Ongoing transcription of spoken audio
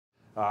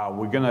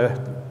We're going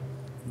to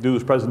do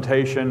this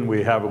presentation.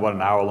 We have about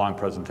an hour-long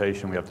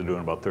presentation. We have to do it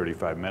in about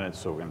 35 minutes,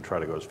 so we're going to try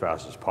to go as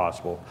fast as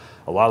possible.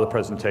 A lot of the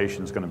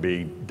presentation is going to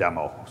be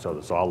demo, so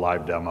it's all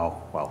live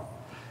demo. Well,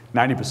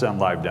 90%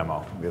 live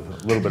demo. We have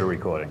a little bit of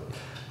recording.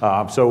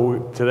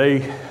 So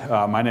today,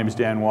 my name is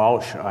Dan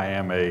Walsh. I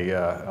am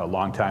a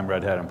longtime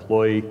Red Hat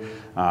employee,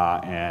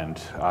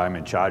 and I'm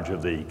in charge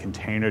of the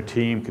container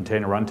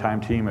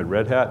runtime team at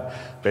Red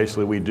Hat.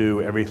 Basically, we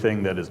do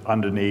everything that is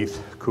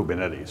underneath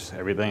Kubernetes,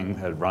 everything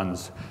that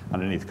runs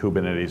underneath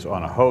Kubernetes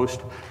on a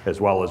host, as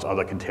well as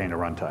other container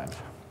runtimes.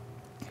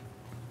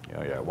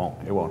 Yeah, it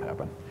won't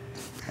happen.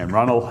 And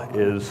Ronald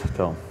is,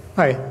 tell him.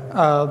 Hi,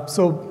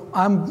 so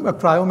I'm a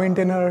CRI-O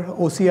maintainer,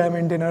 OCI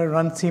maintainer,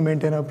 Run-C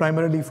maintainer,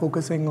 primarily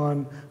focusing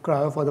on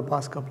CRI-O for the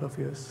past couple of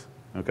years.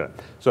 Okay,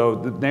 so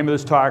the name of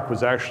this talk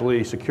was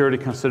actually Security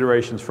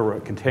Considerations for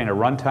Container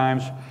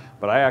Runtimes,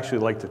 but I actually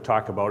like to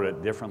talk about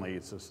it differently.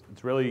 It's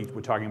really,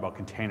 we're talking about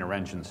container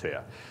engines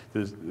here.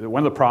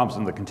 One of the problems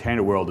in the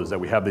container world is that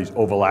we have these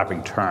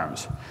overlapping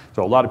terms.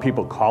 So a lot of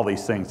people call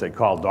these things, they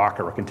call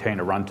Docker a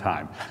container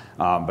runtime.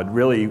 But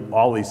really,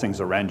 all these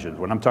things are engines.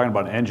 When I'm talking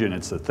about an engine,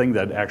 it's the thing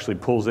that actually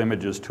pulls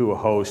images to a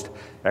host,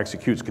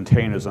 executes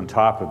containers on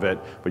top of it,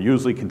 but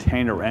usually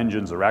container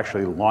engines are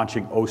actually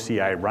launching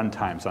OCI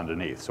runtimes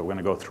underneath. So we're going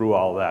to go through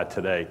all that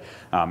today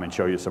and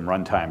show you some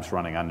runtimes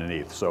running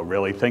underneath. So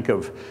really think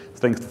of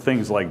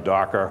things like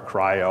Docker,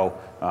 CRI-O,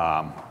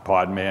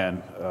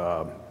 Podman,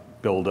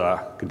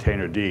 Builder,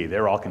 Containerd,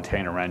 they're all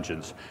container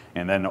engines.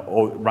 And then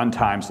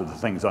runtimes are the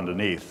things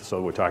underneath.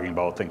 So we're talking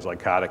about things like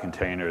Kata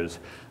containers,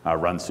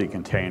 Run-C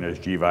containers,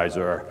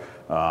 Gvisord,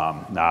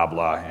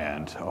 Nabla,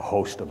 and a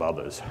host of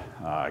others.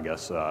 I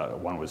guess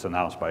one was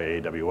announced by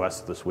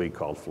AWS this week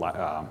called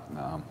Firecracker.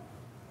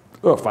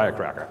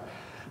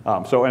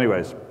 So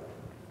anyways,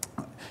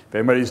 if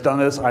anybody's done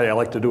this, I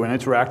like to do an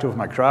interactive with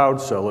my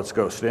crowd, so let's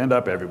go stand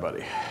up,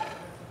 everybody.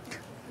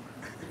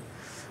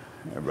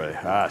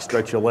 Everybody,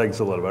 stretch your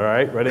legs a little bit, all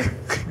right? Ready?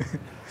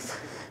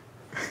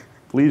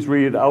 Please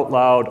read out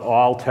loud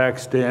all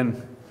text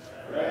in.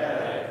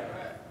 Red.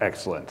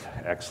 Excellent,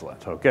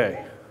 excellent,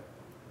 okay.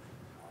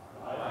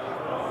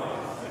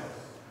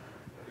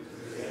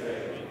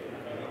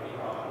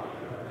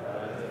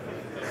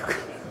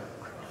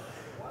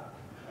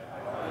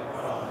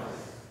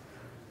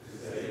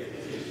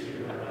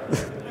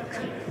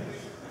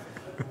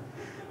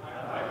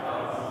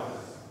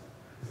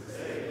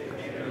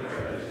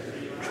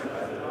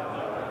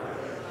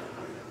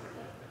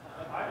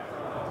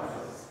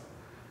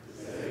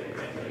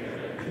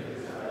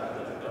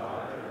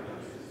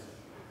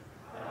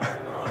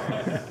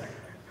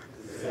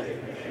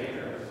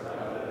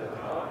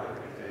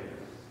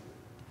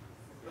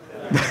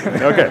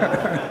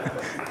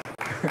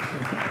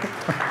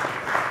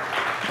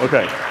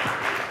 Okay.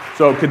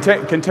 So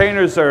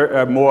containers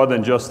are more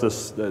than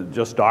just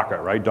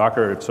Docker, right?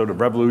 Docker sort of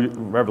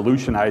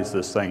revolutionized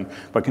this thing,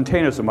 but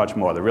containers are much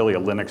more. They're really a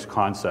Linux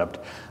concept,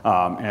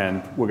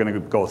 and we're going to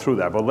go through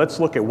that. But let's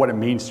look at what it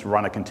means to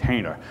run a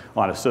container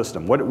on a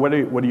system. What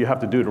do you have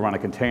to do to run a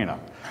container?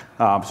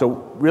 So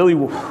really,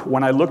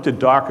 when I looked at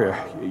Docker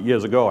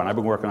years ago, and I've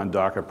been working on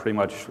Docker pretty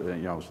much,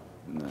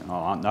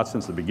 not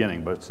since the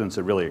beginning, but since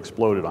it really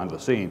exploded onto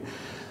the scene.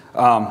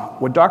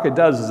 What Docker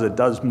does is it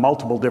does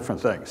multiple different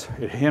things.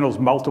 It handles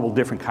multiple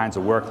different kinds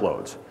of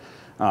workloads.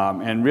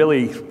 And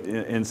really,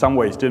 in some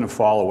ways, didn't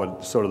follow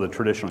what sort of the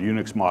traditional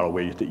Unix model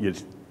where you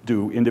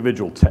do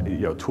individual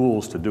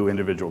tools to do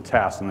individual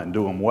tasks and then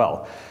do them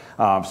well.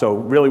 So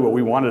really what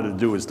we wanted to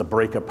do is to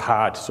break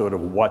apart sort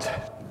of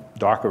what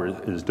Docker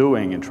is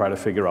doing and try to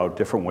figure out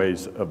different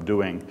ways of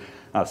doing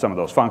some of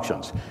those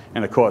functions.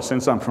 And of course,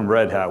 since I'm from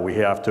Red Hat, we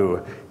have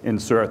to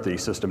insert the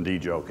systemd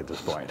joke at this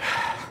point.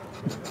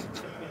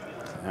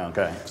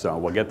 Okay, so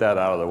we'll get that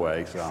out of the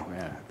way. So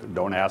yeah,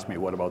 don't ask me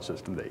what about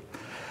systemd.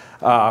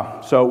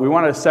 So we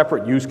want a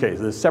separate use case.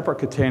 There's separate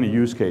container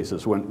use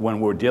cases. When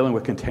we're dealing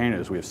with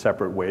containers, we have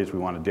separate ways we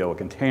want to deal with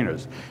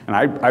containers. And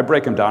I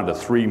break them down to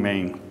three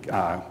main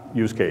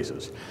use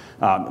cases.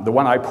 The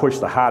one I push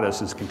the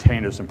hardest is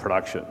containers in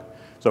production.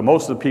 So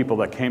most of the people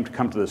that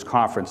come to this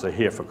conference are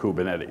here for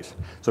Kubernetes.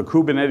 So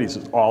Kubernetes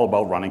is all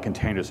about running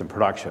containers in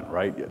production,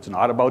 right? It's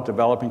not about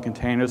developing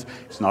containers.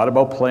 It's not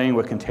about playing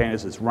with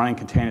containers. It's running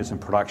containers in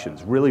production.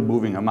 It's really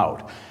moving them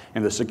out.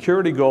 And the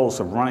security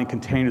goals of running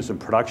containers in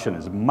production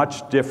is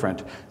much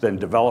different than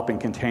developing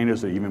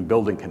containers or even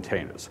building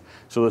containers.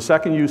 So the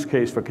second use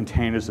case for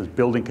containers is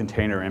building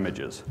container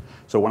images.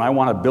 So when I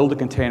want to build a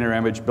container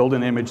image, build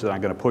an image that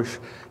I'm going to push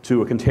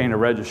to a container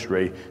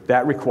registry,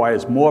 that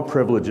requires more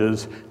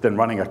privileges than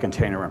running a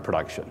container in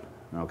production.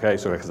 Okay,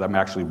 so because I'm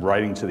actually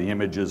writing to the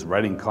images,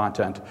 writing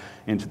content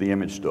into the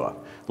image store.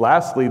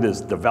 Lastly,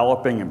 there's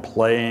developing and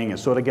playing and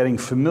sort of getting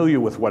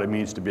familiar with what it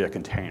means to be a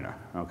container.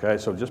 Okay,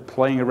 so just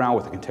playing around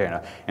with a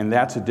container, and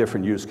that's a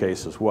different use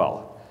case as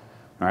well.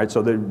 All right,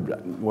 so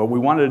what we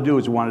wanted to do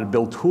is we wanted to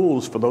build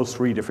tools for those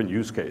three different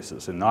use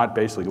cases and not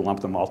basically lump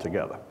them all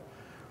together.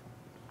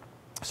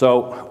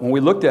 So when we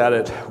looked at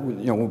it,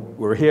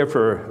 we're here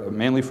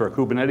mainly for a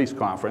Kubernetes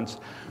conference.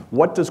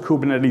 What does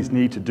Kubernetes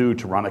need to do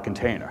to run a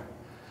container?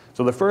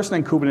 So the first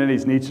thing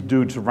Kubernetes needs to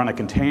do to run a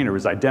container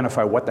is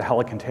identify what the hell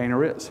a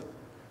container is,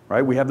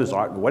 right? We have this,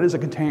 what is a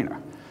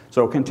container?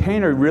 So a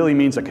container really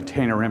means a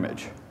container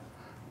image,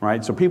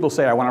 right? So people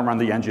say, I want to run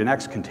the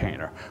Nginx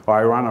container, or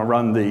I want to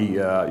run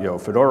the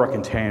Fedora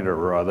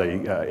container, or the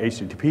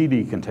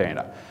HTTPD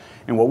container.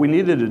 And what we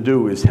needed to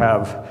do is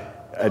have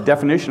a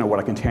definition of what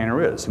a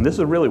container is. And this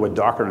is really what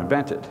Docker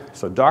invented.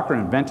 So Docker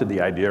invented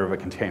the idea of a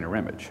container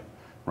image,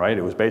 right?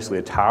 It was basically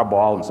a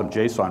tarball and some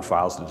JSON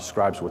files that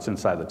describes what's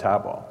inside the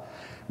tarball.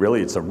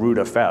 Really, it's a root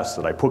fs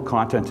that I put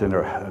content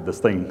into this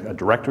thing, a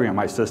directory on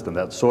my system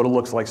that sort of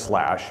looks like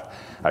slash.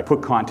 I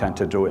put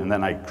content into it, and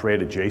then I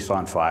create a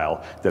JSON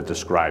file that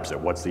describes it.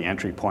 What's the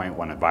entry point,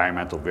 what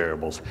environmental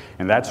variables,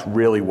 and that's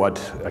really what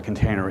a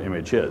container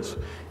image is.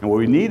 And what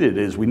we needed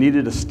is we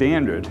needed a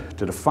standard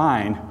to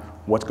define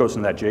what goes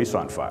in that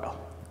JSON file.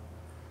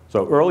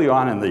 So early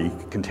on in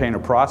the container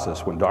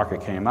process, when Docker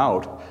came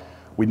out,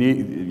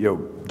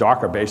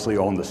 Docker basically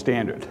owned the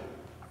standard.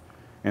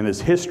 And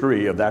there's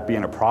history of that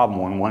being a problem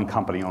when one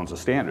company owns a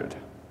standard,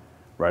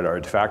 right, or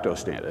a de facto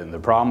standard. And the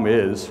problem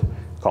is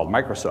called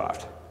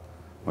Microsoft.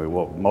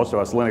 Well, most of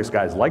us Linux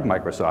guys like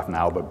Microsoft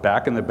now, but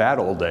back in the bad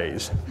old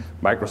days,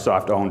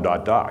 Microsoft owned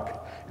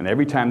 .doc. And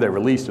every time they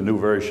released a new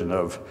version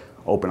of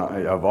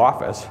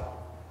Office,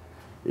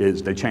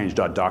 they changed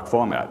 .doc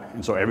format.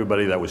 And so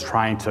everybody that was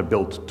trying to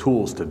build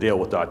tools to deal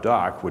with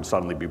 .doc would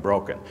suddenly be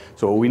broken.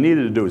 So what we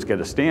needed to do is get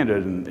a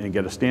standard and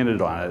get a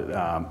standard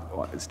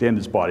on it,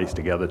 standards bodies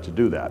together to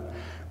do that.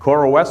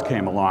 CoreOS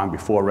came along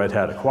before Red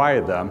Hat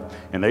acquired them,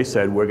 and they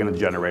said, we're going to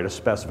generate a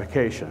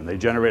specification. They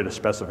generated a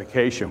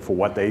specification for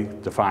what they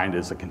defined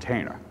as a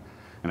container.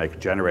 And they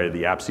generated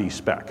the AppC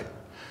spec.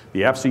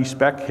 The AppC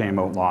spec came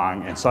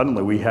along, and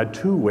suddenly we had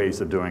two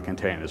ways of doing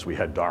containers. We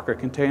had Docker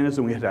containers,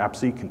 and we had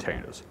AppC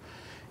containers.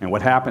 And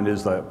what happened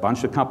is a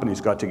bunch of companies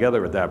got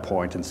together at that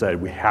point and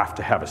said, we have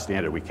to have a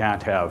standard. We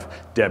can't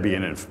have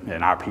Debian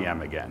and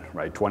RPM again,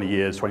 right?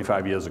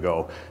 25 years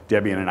ago,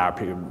 Debian and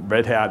RPM,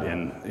 Red Hat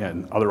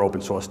and other open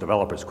source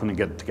developers couldn't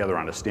get together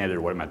on a standard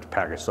what it meant to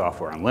package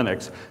software on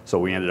Linux, so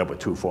we ended up with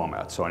two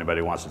formats. So anybody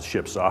who wants to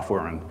ship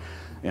software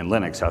in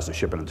Linux has to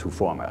ship it in two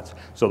formats.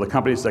 So the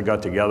companies that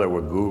got together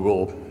were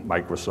Google,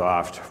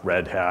 Microsoft,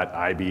 Red Hat,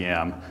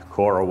 IBM,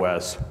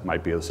 CoreOS,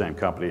 might be the same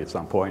company at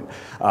some point,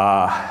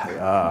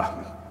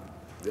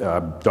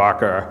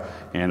 Docker,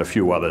 and a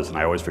few others, and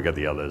I always forget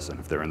the others, and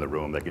if they're in the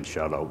room, they can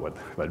shout out what.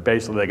 But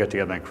basically, they got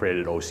together and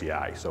created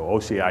OCI. So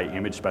OCI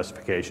image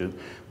specification,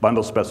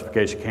 bundle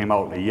specification came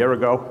out a year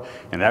ago,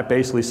 and that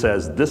basically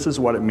says this is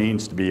what it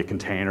means to be a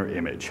container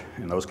image,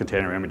 and those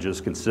container images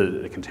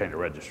considered the container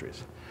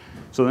registries.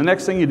 So the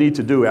next thing you need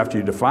to do after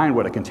you define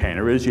what a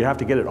container is, you have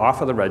to get it off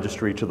of the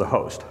registry to the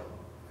host.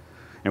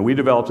 And we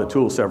developed a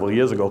tool several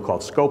years ago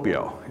called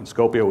Scopio. And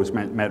Scopio was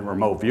meant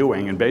remote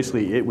viewing, and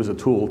basically it was a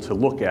tool to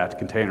look at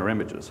container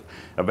images.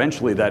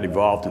 Eventually that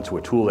evolved into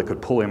a tool that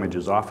could pull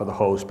images off of the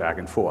host back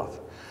and forth.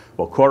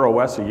 Well,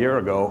 CoreOS a year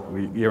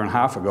and a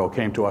half ago,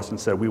 came to us and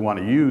said, we want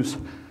to use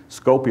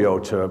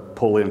Scopio to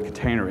pull in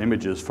container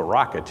images for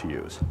Rocket to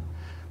use.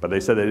 But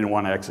they said they didn't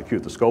want to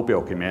execute the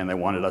Scopio command. They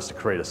wanted us to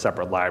create a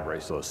separate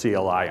library, so a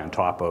CLI on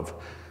top of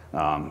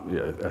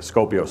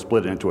Scopio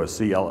split into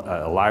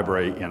a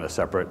library and a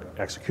separate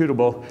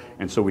executable,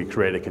 and so we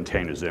create a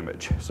containers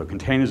image. So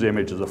containers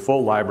image is a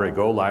full library,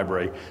 Go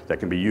library, that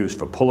can be used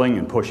for pulling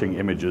and pushing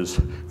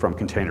images from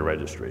container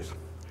registries.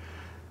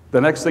 The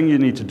next thing you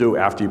need to do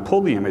after you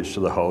pull the image to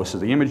the host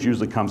is the image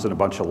usually comes in a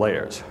bunch of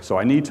layers. So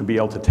I need to be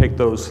able to take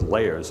those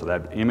layers of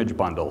that image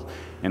bundle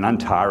and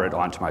untar it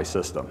onto my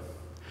system.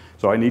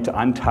 So I need to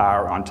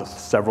untar onto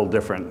several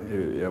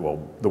different,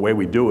 well, the way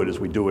we do it is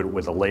we do it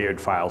with a layered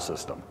file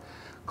system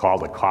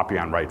called a copy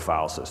on write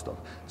file system.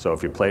 So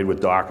if you played with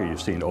Docker,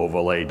 you've seen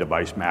overlay,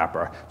 device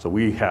mapper. So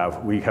we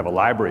have a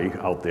library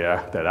out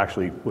there that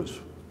actually was,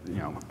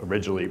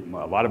 originally,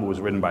 a lot of it was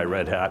written by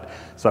Red Hat.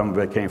 Some of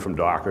it came from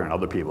Docker and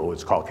other people.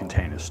 It's called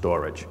container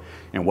storage.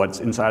 And what's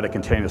inside a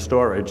container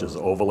storage is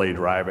overlay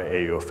driver,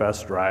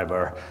 AUFS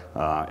driver,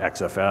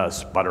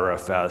 XFS,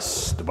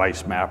 ButterFS,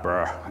 device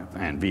mapper,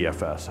 and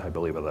VFS, I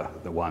believe are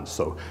the ones.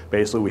 So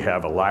basically we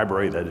have a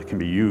library that can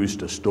be used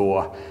to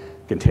store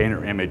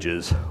container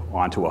images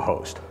onto a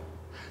host.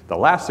 The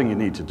last thing you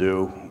need to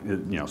do,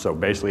 so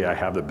basically I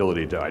have the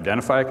ability to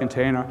identify a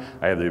container,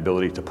 I have the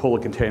ability to pull a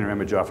container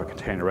image off a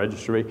container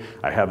registry,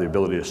 I have the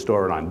ability to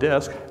store it on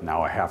disk,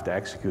 now I have to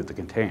execute the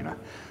container.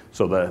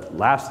 So the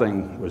last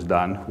thing was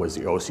done was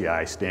the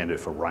OCI standard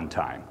for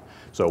runtime.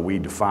 So we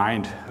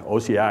defined,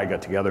 OCI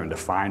got together and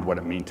defined what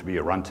it means to be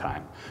a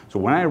runtime. So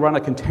when I run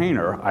a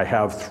container, I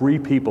have 3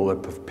 people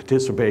that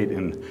participate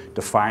in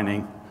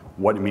defining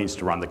what it means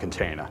to run the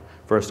container.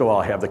 First of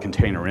all, I have the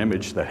container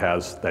image that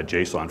has that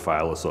JSON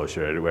file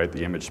associated with it,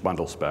 the image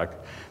bundle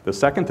spec. The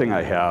second thing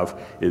I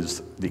have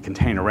is the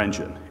container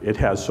engine. It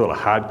has sort of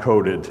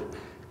hard-coded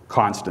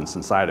constants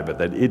inside of it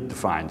that it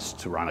defines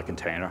to run a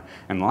container.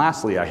 And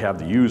lastly, I have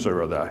the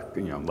user or the,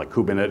 like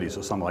Kubernetes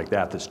or something like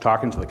that that's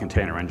talking to the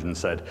container engine and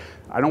said,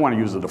 I don't want to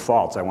use the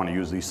defaults, I want to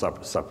use these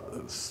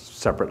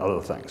separate other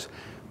things.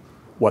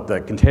 What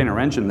the container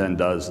engine then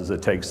does is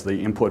it takes the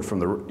input from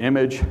the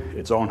image,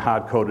 its own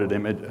hard-coded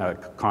image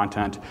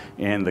content,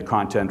 and the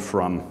content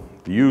from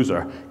the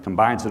user,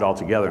 combines it all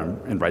together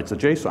and writes a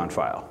JSON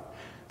file.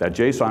 That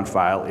JSON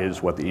file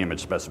is what the image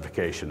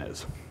specification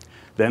is.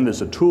 Then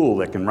there's a tool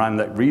that can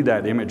read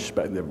that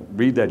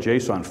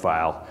JSON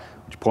file,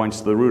 which points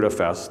to the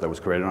rootfs that was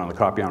created on the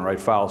copy on write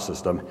file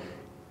system,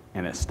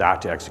 and it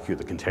starts to execute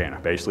the container.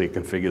 Basically, it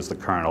configures the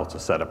kernel to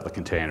set up the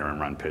container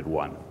and run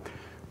PID1.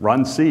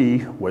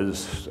 Run-C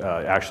was,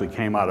 actually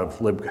came out of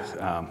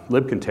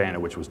libcontainer,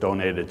 which was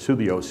donated to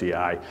the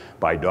OCI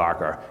by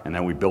Docker, and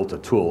then we built a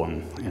tool,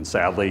 and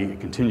sadly, it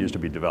continues to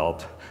be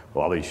developed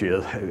all these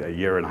years, a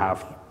year and a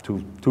half,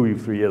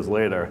 3 years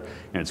later,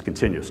 and it's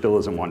continued, still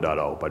isn't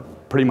 1.0,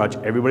 but pretty much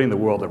everybody in the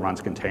world that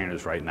runs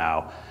containers right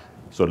now,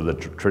 sort of the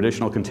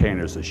traditional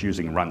containers, is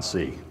using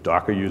Run-C.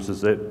 Docker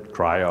uses it,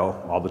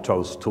 CRI-O, all the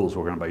tools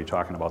we're going to be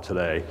talking about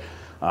today,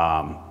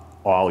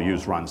 all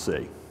use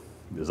Run-C.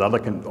 There's other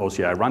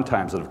OCI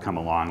runtimes that have come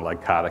along,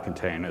 like Kata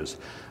containers,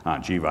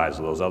 Gvisord,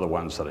 those other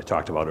ones that I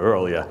talked about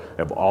earlier,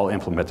 have all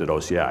implemented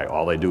OCI.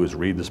 All they do is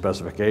read the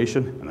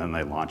specification, and then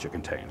they launch a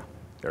container.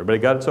 Everybody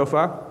got it so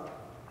far?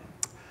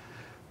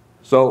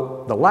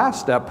 So the last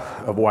step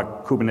of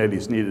what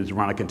Kubernetes needed to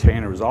run a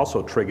container is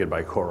also triggered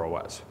by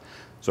CoreOS.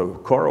 So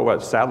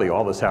CoreOS, sadly,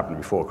 all this happened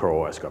before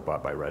CoreOS got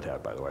bought by Red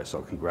Hat, by the way,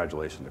 so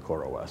congratulations to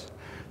CoreOS.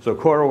 So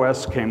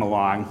CoreOS came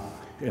along,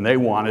 and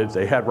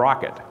they had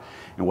Rocket.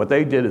 And what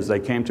they did is they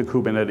came to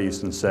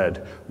Kubernetes and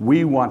said,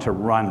 we want to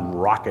run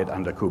Rocket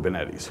under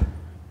Kubernetes.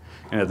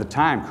 And at the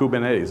time,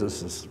 Kubernetes,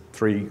 this is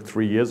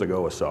three years ago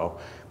or so,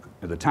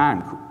 at the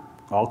time,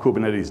 all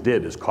Kubernetes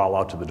did is call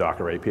out to the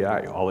Docker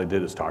API. All they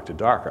did is talk to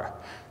Docker.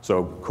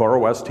 So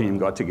CoreOS team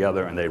got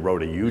together and they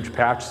wrote a huge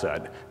patch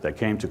set that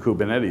came to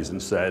Kubernetes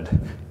and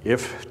said,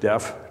 if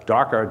def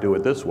Docker, do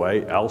it this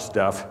way, else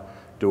def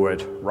do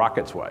it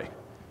Rocket's way.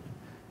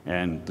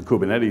 And the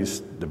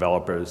Kubernetes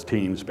developers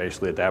teams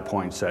basically at that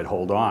point said,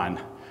 hold on,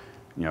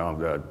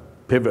 the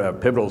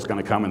Pivotal's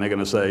going to come and they're going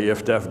to say,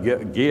 if def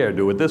gear,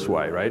 do it this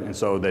way, right? And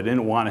so they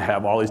didn't want to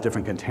have all these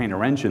different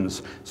container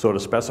engines sort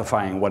of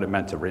specifying what it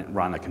meant to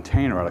run a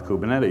container out of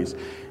Kubernetes.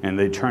 And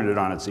they turned it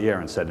on its ear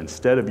and said,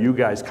 instead of you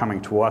guys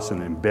coming to us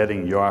and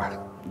embedding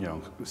your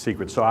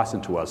secret sauce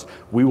into us,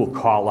 we will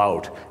call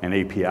out an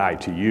API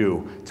to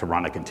you to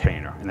run a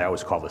container. And that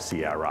was called the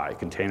CRI,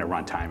 Container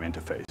Runtime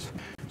Interface.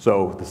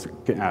 So this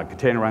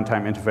Container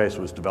Runtime Interface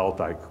was developed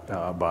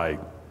by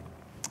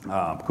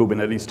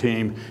Kubernetes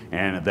team,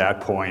 and at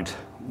that point,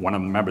 one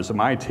of the members of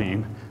my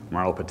team,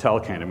 Marlo Patel,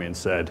 came to me and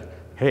said,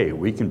 hey,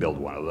 we can build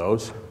one of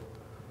those.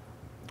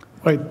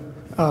 Right,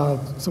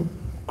 so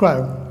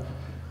CRI-O.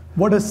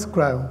 What is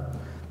CRI-O?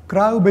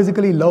 CRI-O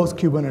basically loves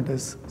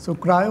Kubernetes. So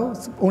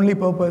CRI-O's only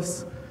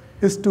purpose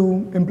is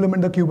to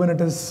implement the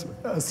Kubernetes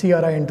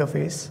CRI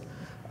interface,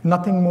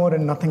 nothing more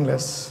and nothing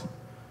less.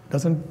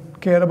 Doesn't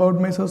care about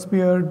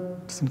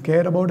Mesosphere, doesn't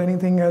care about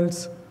anything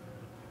else.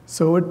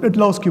 So it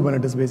loves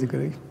Kubernetes,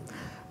 basically.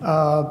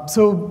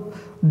 So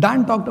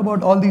Dan talked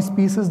about all these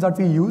pieces that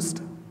we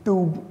used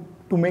to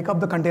make up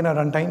the container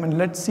runtime, and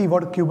let's see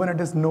what a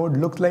Kubernetes node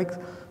looks like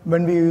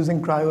when we're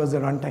using CRI-O as a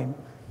runtime.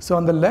 So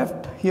on the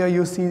left, here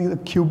you see the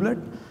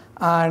kubelet,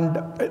 and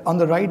on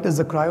the right is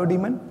the CRI-O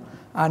daemon,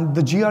 and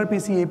the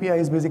gRPC API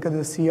is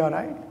basically the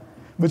CRI,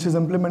 which is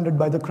implemented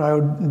by the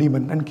CRI-O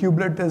daemon, and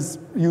kubelet is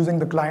using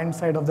the client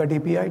side of that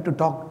API to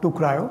talk to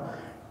CRI-O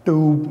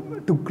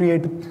to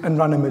create and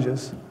run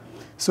images.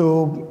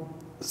 So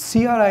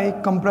CRI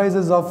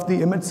comprises of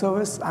the image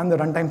service and the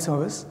runtime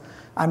service.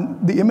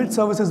 And the image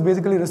service is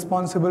basically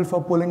responsible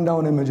for pulling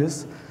down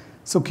images.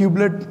 So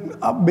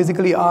kubelet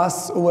basically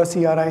asks over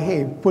CRI,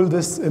 hey, pull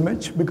this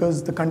image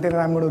because the container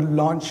I'm going to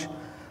launch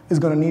is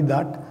going to need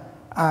that.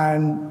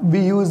 And we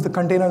use the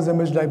containers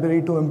image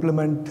library to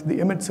implement the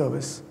image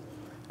service.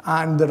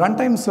 And the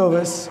runtime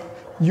service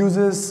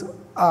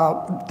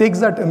takes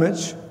that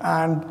image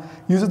and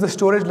uses the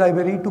storage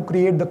library to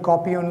create the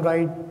copy on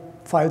write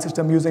file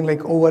system using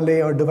like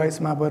overlay or device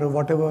mapper or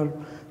whatever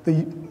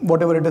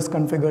it is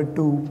configured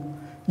to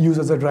use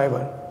as a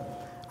driver.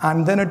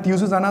 And then it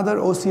uses another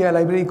OCI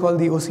library called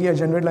the OCI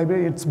generate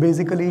library. It's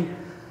basically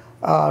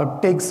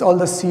takes all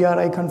the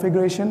CRI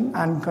configuration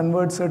and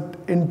converts it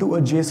into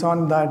a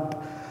JSON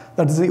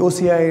that is the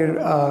OCI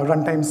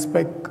runtime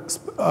spec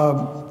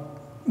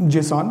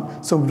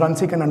JSON, so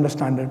Run-C can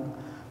understand it.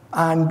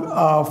 And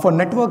for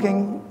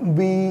networking,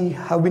 we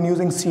have been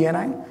using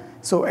CNI.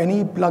 So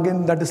any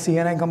plugin that is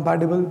CNI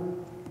compatible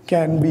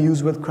can be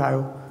used with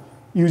CRI-O.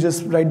 You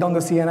just write down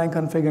the CNI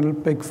config and it'll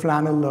pick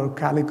Flannel or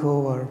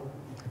Calico or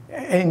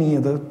any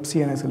other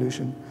CNI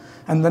solution.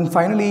 And then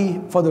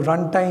finally, for the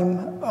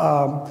runtime,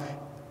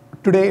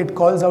 today it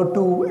calls out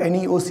to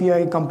any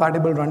OCI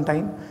compatible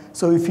runtime.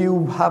 So if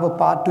you have a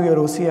path to your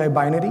OCI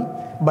binary,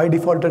 by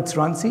default it's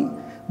Run-C.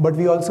 but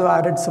we also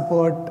added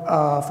support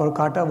for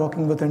Kata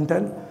working with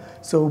Intel.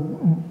 So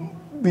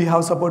we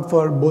have support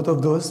for both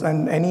of those,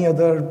 and any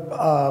other,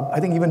 I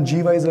think even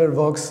Gvisord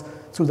works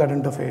through that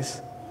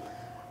interface.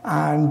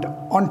 And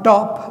on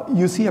top,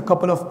 you see a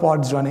couple of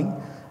pods running.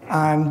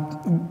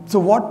 And so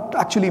what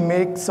actually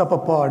makes up a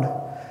pod?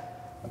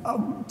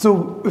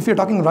 So if you're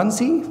talking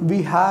runc,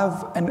 we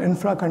have an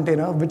infra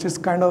container, which is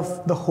kind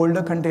of the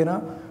holder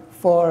container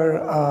for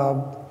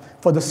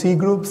the C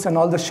groups and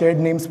all the shared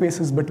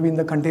namespaces between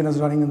the containers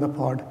running in the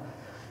pod.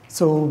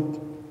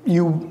 So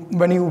when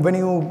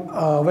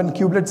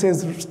kubelet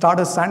says start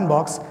a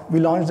sandbox, we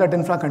launch that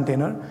infra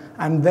container,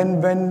 and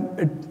then when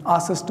it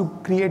asks us to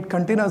create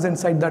containers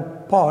inside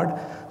that pod,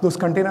 those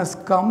containers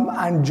come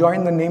and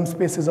join the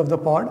namespaces of the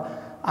pod,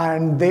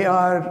 and they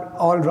are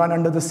all run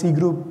under the C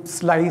group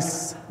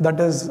slice that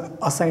is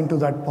assigned to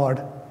that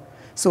pod.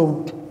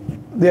 So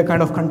they are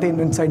kind of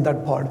contained inside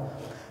that pod.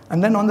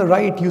 And then on the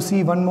right, you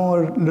see one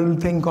more little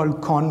thing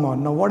called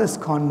conmon. Now, what is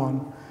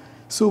conmon?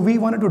 So we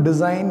wanted to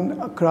design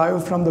a CRI-O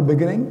from the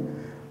beginning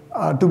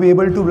to be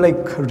able to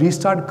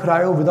restart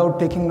CRI-O without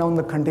taking down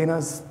the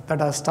containers that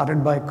are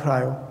started by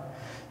CRI-O.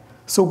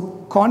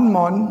 So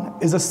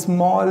conmon is a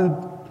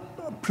small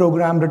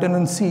program written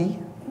in C,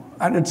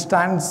 and it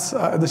stands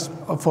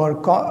for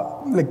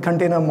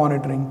container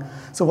monitoring.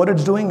 So what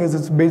it's doing is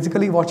it's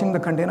basically watching the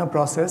container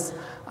process,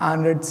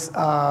 and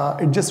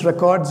it just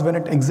records when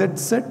it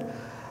exits it,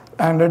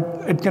 and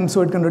it can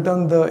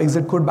return the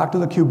exit code back to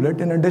the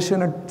kubelet. In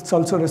addition, it's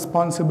also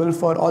responsible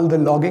for all the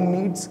logging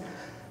needs.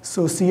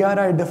 So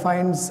CRI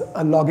defines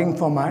a logging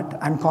format,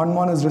 and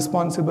conmon is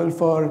responsible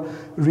for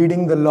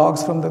reading the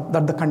logs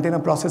that the container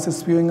process is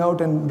spewing out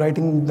and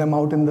writing them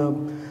out in the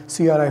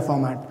CRI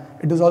format.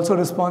 It is also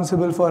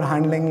responsible for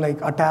handling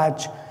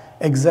attach,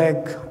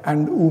 exec,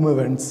 and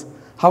events.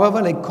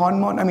 However,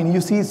 conmon, you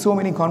see so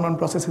many conmon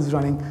processes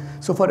running.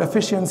 So for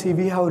efficiency,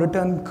 we have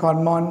written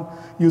conmon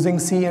using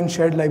C and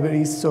shared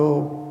libraries.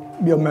 So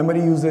your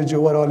memory usage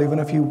overall, even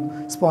if you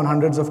spawn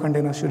hundreds of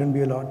containers, shouldn't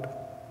be a lot.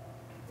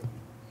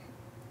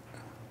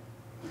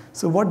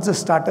 So what's the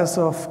status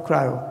of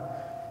CRI-O?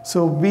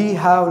 So we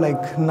have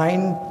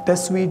 9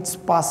 test suites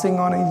passing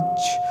on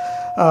each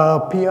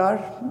PR,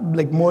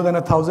 more than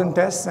 1,000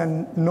 tests,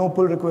 and no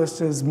pull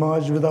request is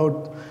merged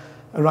without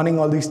running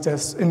all these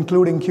tests,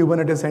 including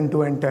Kubernetes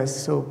end-to-end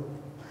tests. So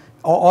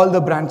all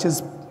the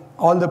branches,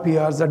 all the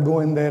PRs that go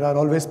in there are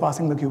always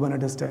passing the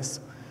Kubernetes tests.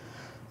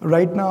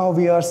 Right now,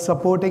 we are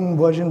supporting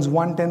versions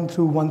 110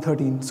 through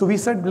 113. So we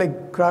said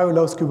CRI-O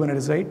loves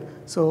Kubernetes, right?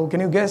 So can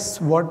you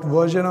guess what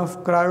version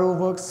of CRI-O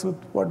works with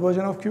what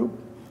version of Kube?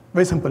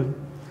 Very simple.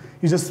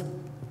 You just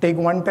take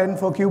 110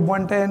 for Kube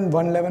 110,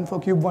 111 for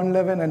Kube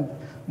 111, and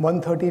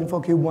 113 for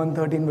Kube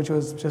 113, which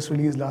was just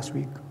released last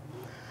week.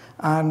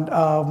 And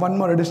one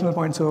more additional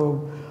point,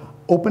 so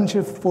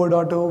OpenShift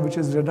 4.0, which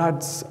is Red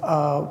Hat's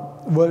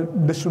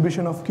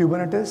distribution of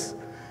Kubernetes,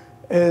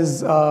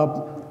 is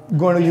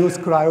going to use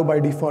CRI-O by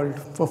default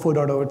for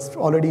 4.0. It's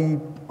already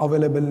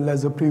available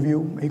as a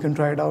preview. You can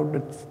try it out.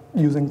 It's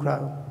using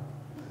CRI-O.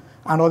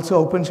 And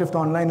also OpenShift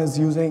Online is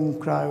using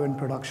CRI-O in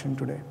production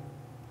today.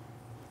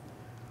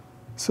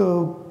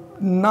 So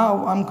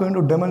now I'm going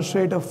to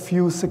demonstrate a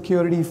few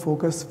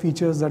security-focused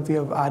features that we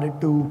have added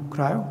to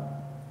CRI-O.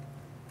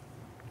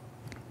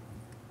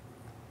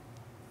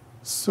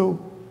 So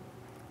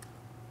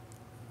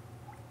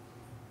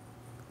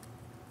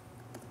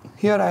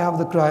here I have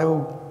the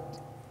CRI-O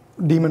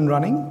daemon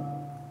running.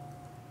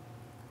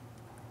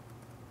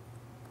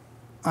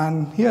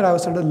 And here I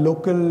have set a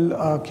local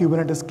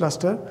Kubernetes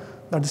cluster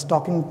that is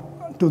talking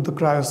to the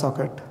CRI-O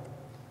socket.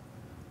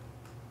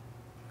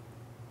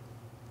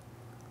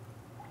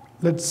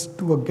 Let's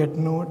do a get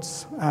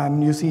nodes,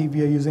 and you see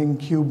we are using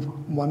Kube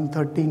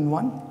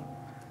 113.1.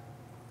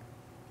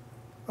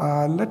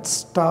 Let's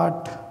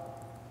start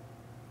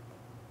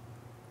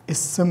a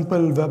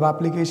simple web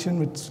application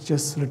which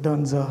just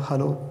returns a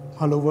hello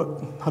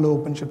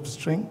OpenShift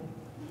string.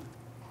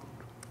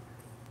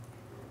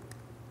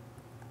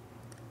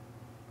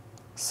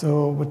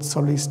 So it's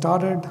already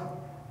started.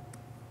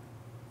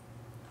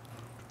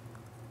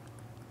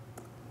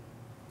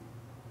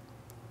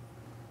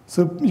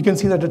 So you can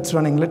see that it's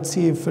running. Let's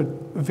see if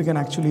we can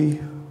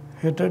actually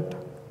hit it.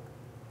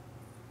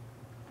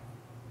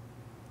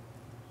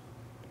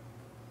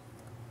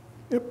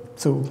 Yep,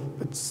 so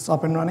it's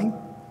up and running.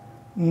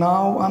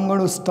 Now I'm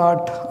going to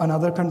start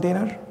another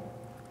container.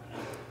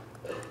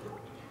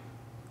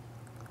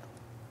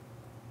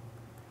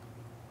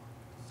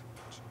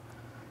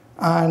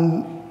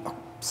 And,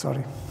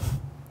 sorry.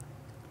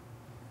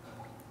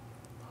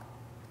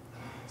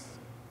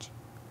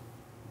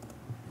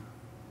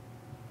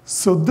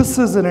 So this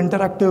is an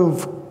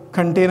interactive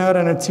container,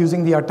 and it's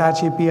using the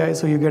attach API,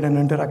 so you get an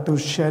interactive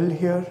shell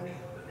here.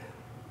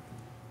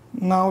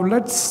 Now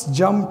let's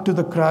jump to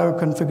the CRI-O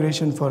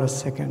configuration for a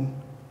second.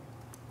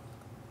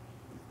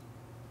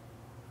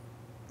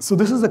 So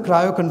this is the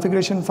CRI-O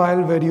configuration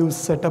file where you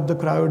set up the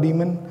CRI-O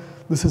daemon.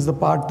 This is the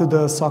part to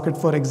the socket,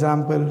 for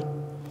example.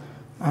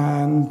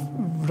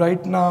 And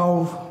right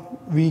now,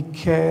 we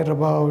care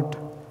about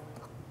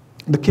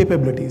the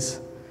capabilities.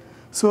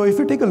 So if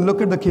you take a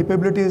look at the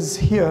capabilities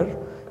here,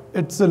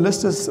 the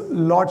list is a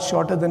lot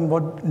shorter than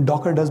what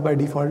Docker does by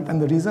default.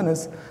 And the reason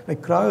is,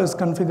 like, CRI-O is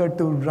configured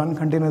to run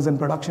containers in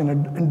production.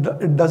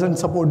 It doesn't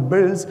support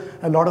builds,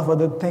 a lot of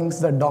other things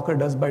that Docker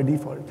does by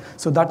default.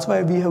 So that's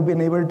why we have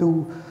been able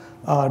to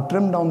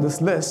trim down this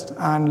list.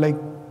 And like,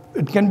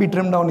 it can be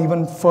trimmed down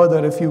even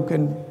further if you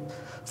can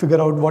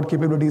figure out what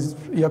capabilities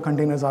your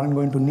containers aren't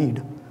going to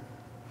need.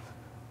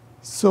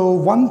 So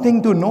one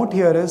thing to note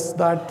here is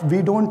that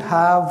we don't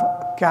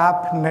have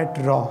cap net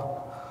raw.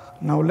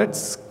 Now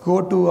let's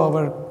go to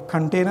our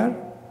container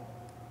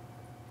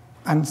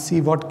and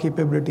see what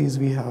capabilities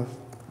we have.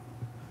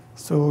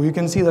 So you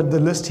can see that the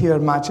list here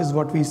matches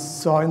what we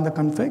saw in the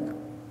config.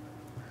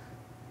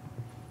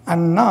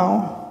 And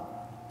now,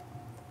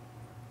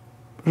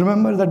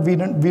 remember that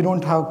we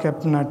don't have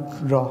cap net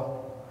raw.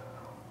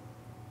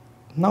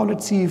 Now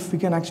let's see if we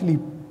can actually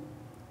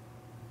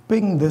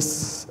ping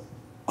this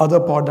other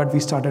pod that we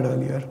started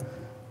earlier.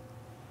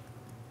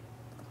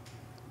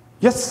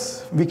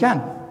 Yes, we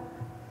can.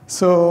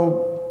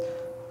 So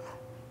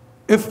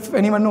if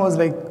anyone knows,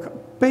 like,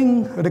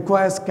 ping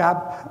requires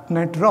cap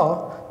net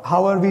raw,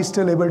 how are we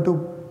still able to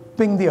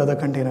ping the other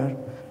container,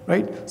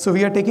 right? So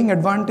we are taking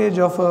advantage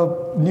of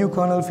a new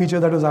kernel feature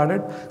that was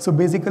added. So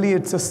basically,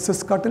 it's a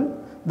sysctl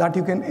that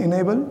you can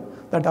enable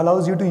that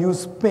allows you to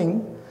use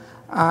ping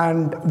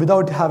and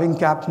without having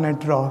cap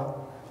net raw.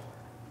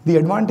 The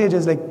advantage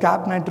is, like,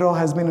 cap net raw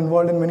has been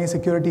involved in many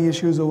security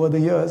issues over the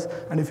years,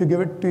 and if you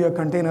give it to your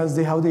containers,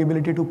 they have the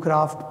ability to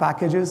craft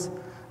packages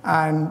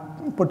and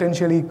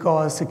potentially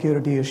cause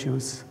security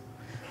issues.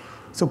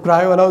 So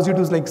CRI-O allows you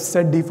to, like,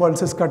 set default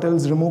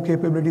sysctls, remove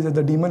capabilities at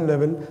the daemon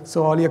level,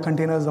 so all your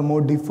containers are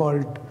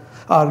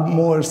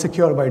more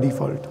secure by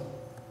default.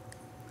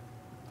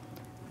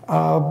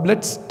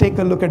 Let's take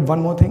a look at one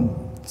more thing.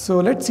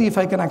 So let's see if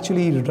I can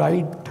actually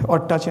write or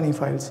touch any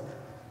files.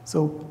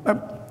 So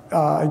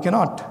I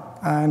cannot,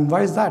 and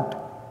why is that?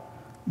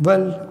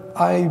 Well,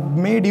 I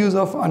made use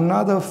of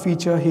another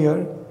feature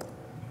here,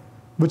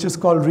 which is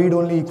called read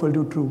only equal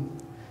to true.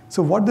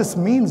 So what this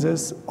means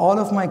is all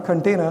of my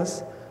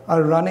containers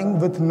are running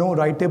with no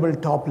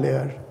writable top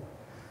layer.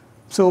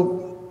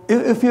 So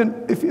if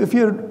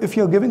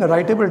you're giving a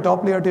writable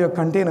top layer to your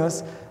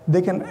containers,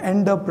 they can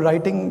end up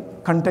writing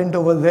content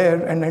over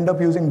there and end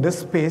up using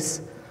disk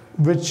space,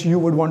 which you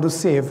would want to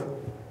save.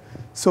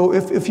 So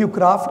if you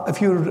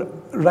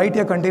write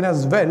your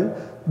containers well,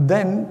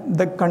 then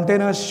the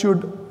containers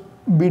should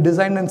be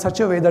designed in such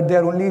a way that they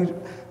are only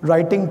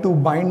writing to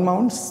bind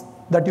mounts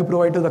that you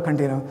provide to the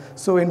container.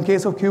 So in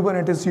case of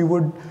Kubernetes, you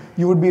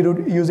would be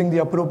using the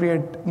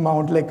appropriate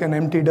mount, like an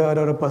empty dir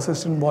or a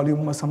persistent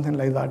volume or something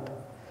like that.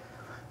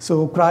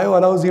 So CRI-O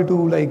allows you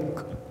to, like,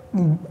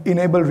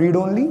 enable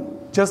read-only,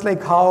 just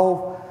like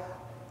how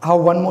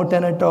one more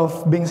tenet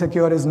of being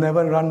secure is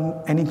never run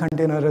any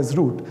container as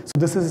root. So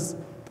this is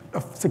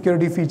a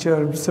security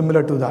feature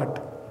similar to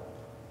that.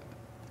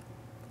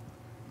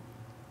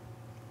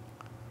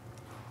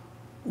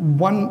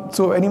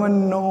 So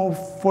anyone know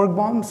fork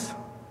bombs?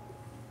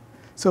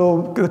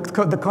 So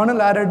the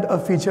kernel added a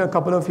feature a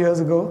couple of years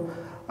ago,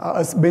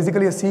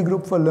 basically a C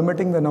group for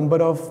limiting the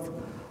number of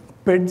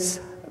PIDs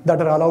that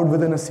are allowed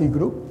within a C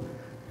group.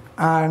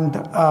 And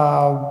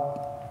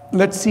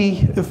let's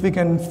see if we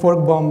can fork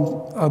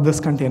bomb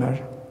this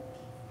container.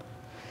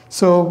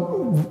 So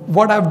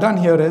what I've done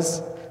here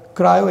is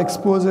CRI-O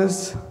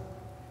exposes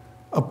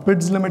a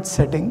PIDs limit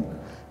setting,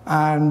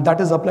 and that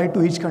is applied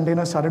to each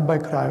container started by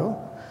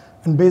CRI-O.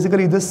 And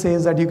basically, this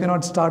says that you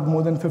cannot start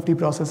more than 50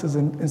 processes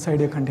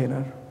inside your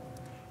container.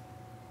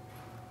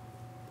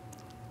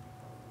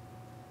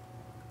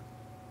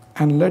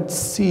 And let's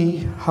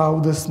see how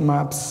this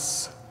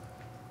maps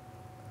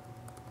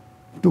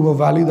to a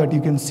value that you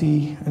can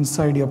see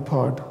inside your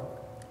pod.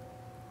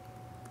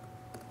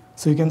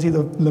 So you can see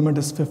the limit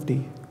is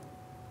 50.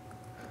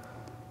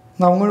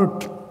 Now I'm going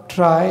to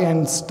try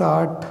and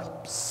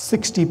start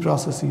 60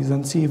 processes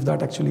and see if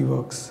that actually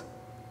works.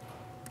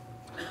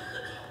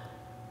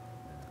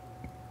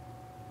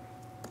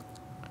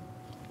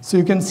 So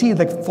you can see,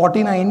 like,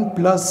 49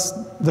 plus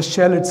the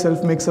shell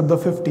itself makes up the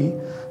 50.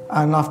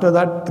 And after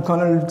that, the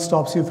kernel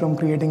stops you from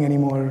creating any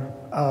more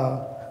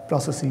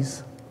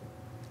processes.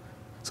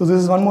 So this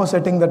is one more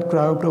setting that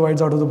CRI-O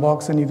provides out of the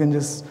box, and you can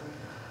just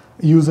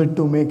use it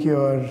to make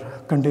your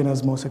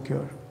containers more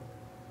secure.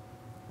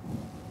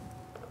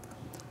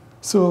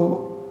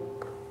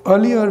 So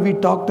earlier we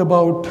talked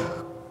about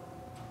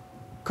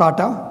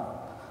Kata,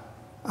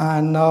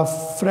 and our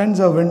friends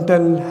of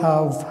Intel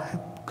have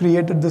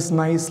created this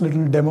nice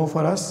little demo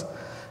for us.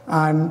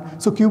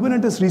 And so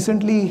Kubernetes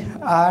recently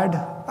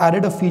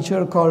added a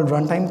feature called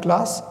runtime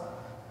class.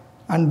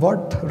 And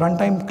what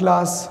runtime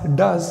class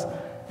does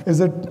is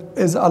it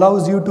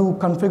allows you to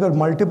configure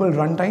multiple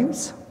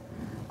runtimes,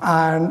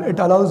 and it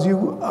allows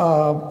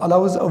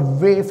a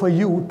way for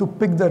you to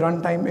pick the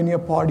runtime in your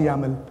pod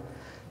YAML.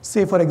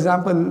 Say, for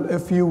example,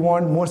 if you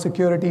want more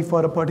security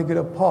for a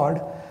particular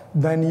pod,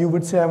 then you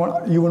would say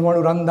you would want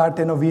to run that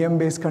in a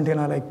VM-based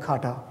container like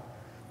Kata.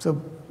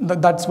 So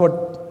that's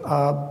what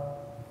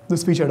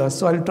this feature does.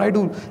 So I'll try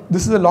to,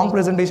 this is a long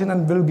presentation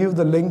and we'll give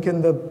the link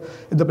in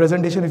the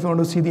presentation if you want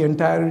to see the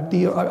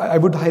entirety. I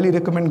would highly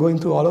recommend going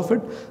through all of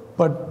it,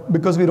 but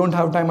because we don't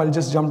have time, I'll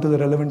just jump to the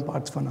relevant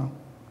parts for now.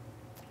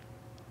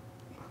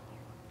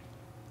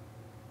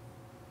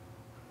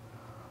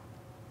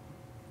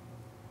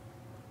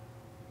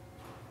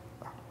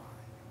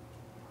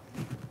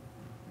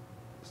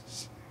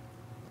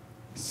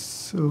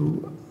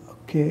 So,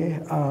 okay,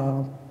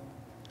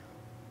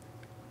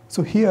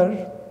 so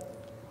here,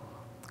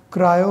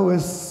 CRI-O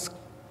is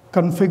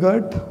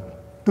configured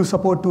to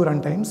support 2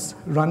 runtimes,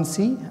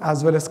 runC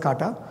as well as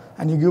Kata,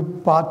 and you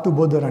give path to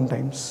both the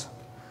runtimes.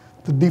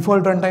 The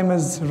default runtime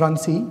is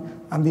runC,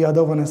 and the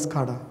other one is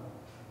Kata.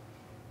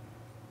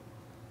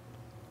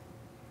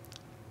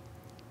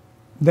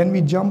 Then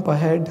we jump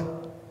ahead,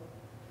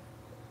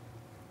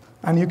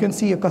 and you can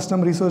see a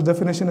custom resource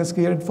definition is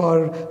created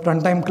for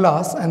runtime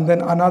class, and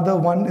then another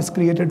one is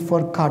created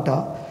for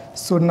Kata.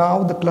 So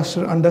now the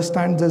cluster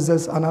understands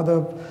there's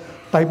another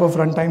type of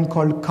runtime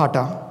called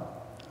Kata.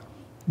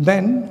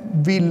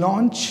 Then we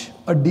launch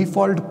a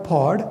default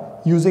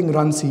pod using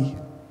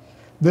runC.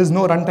 There's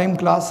no runtime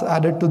class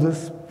added to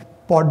this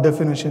pod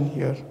definition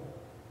here.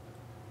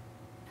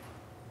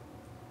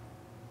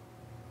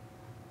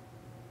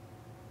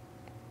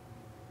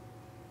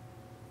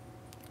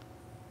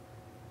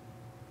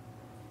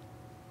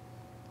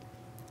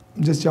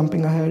 Just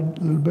jumping ahead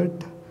a little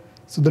bit.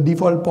 So the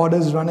default pod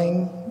is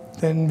running.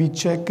 Then we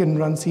check in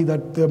runC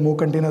that there are more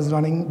containers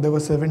running. There were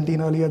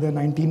 17 earlier, there are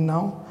 19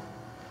 now.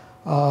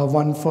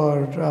 One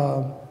for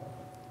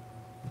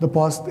the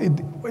post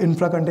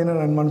infra container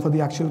and one for the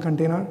actual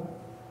container.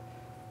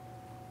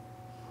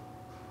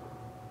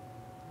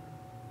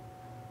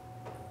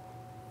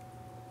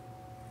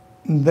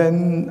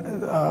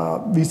 Then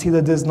we see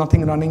that there's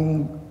nothing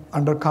running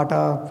under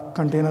Kata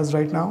containers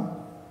right now.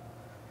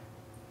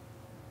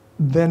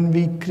 Then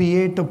we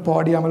create a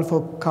pod YAML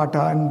for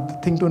Kata, and the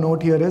thing to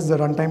note here is the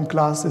runtime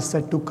class is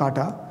set to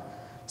Kata.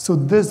 So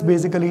this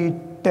basically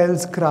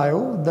tells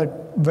CRI-O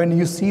that when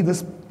you see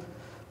this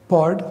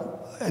pod,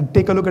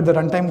 take a look at the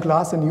runtime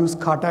class and use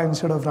Kata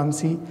instead of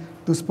runC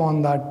to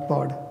spawn that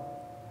pod.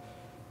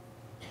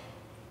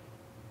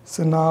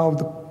 So now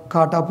the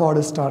Kata pod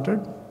is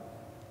started.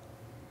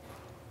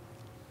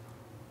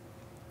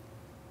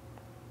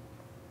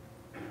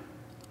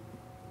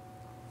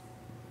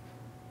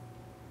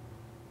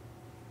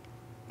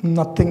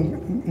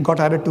 Nothing got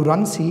added to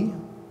runC,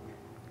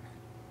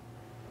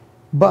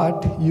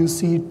 but you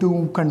see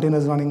 2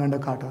 containers running under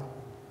Kata.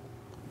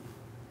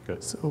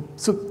 Good. So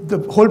the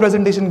whole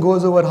presentation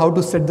goes over how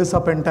to set this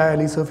up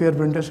entirely. So if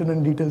you're interested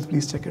in details,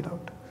 please check it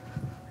out.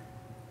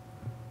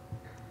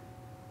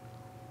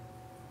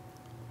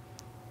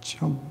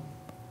 Jump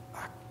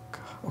back.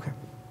 Okay,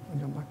 I'll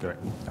jump back. Great.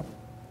 Yep.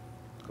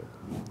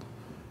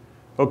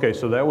 Okay,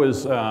 so that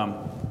was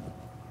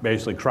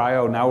basically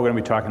CRI-O. Now we're going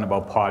to be talking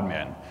about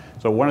Podman.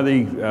 So one of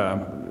the,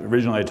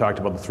 originally I talked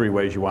about the 3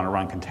 ways you want to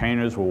run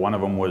containers. Well, one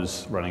of them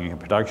was running in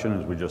production,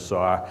 as we just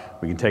saw.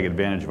 We can take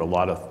advantage of a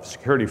lot of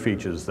security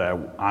features that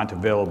aren't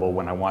available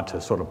when I want to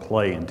sort of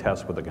play and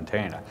test with a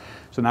container.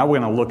 So now we're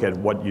going to look at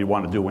what you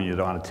want to do when you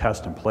want to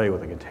test and play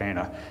with a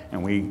container.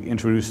 And we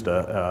introduced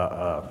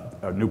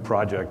a new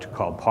project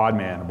called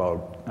Podman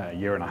about a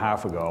year and a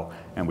half ago,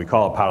 and we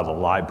call it part of the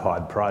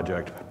LivePod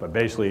project. But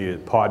basically,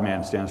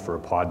 Podman stands for a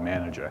pod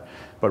manager.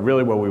 But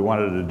really what we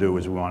wanted to do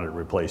is we wanted to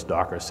replace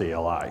Docker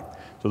CLI.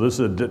 So this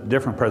is a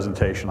different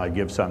presentation I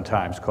give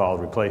sometimes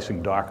called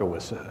replacing Docker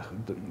with,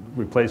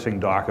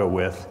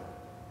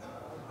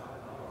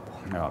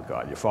 oh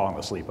God, you're falling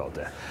asleep out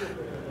there.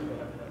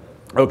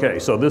 Okay,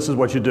 so this is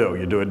what you do.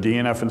 You do a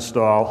DNF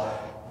install,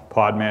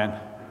 Podman.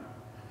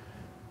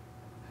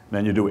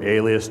 Then you do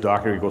alias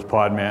Docker equals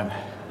Podman.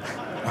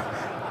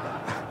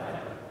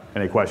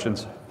 Any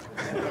questions?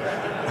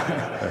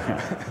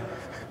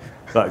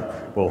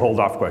 We'll hold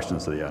off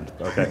questions to the end,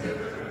 okay?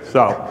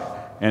 So,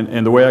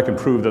 and the way I can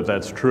prove that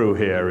that's true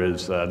here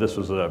is, this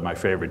was my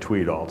favorite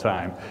tweet all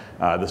time.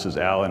 This is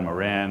Alan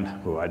Moran,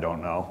 who I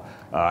don't know.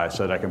 I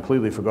said, I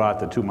completely forgot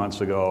that 2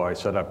 months ago I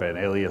set up an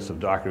alias of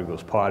Docker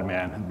equals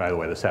Podman. And by the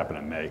way, this happened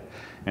in May.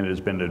 And it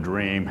has been a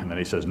dream. And then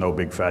he says, no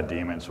big fat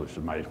demons, which is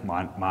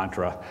my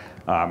mantra.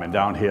 And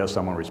down here,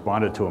 someone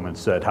responded to him and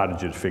said, how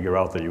did you figure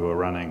out that you were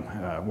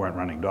weren't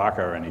running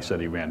Docker? And he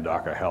said he ran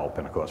Docker help.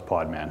 And of course,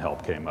 Podman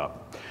help came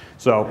up.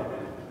 So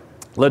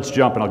let's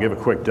jump, and I'll give a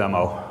quick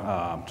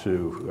demo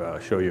to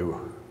show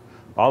you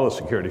all the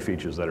security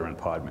features that are in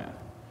Podman.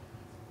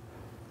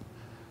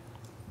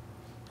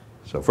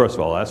 So first of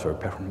all, that's for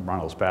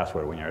Ronald's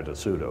password when you're at the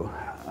sudo.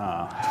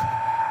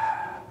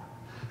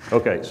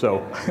 Okay,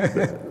 so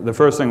the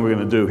first thing we're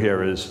going to do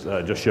here is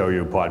just show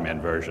you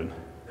Podman version.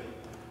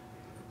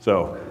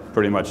 So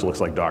pretty much looks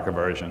like Docker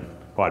version,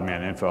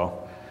 Podman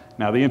info.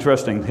 Now the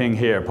interesting thing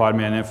here,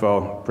 podman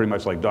info, pretty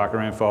much like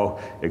Docker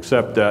info,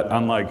 except that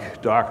unlike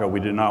Docker,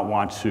 we did not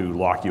want to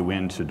lock you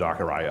into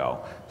Docker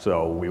I/O.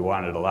 So we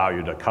wanted to allow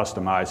you to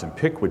customize and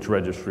pick which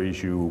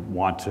registries you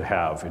want to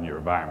have in your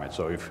environment.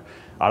 So if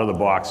out of the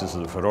box, this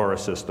is a Fedora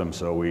system,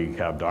 so we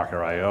have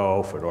Docker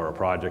I/O, Fedora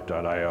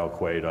project.io,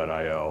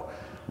 Quay.io,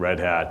 Red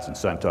Hat, and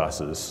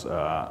CentOS's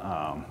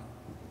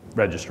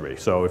registry.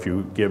 So if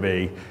you give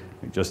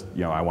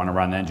I want to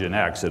run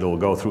Nginx, it'll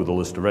go through the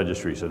list of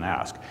registries and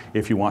ask.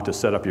 If you want to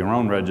set up your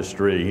own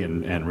registry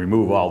and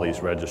remove all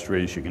these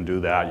registries, you can do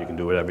that. You can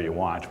do whatever you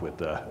want with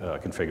the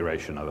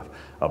configuration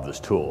of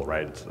this tool,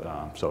 right?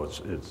 So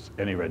it's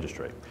any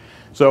registry.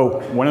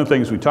 So one of the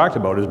things we talked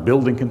about is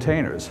building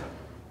containers,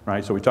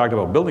 right? So we talked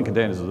about building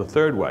containers as a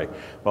third way.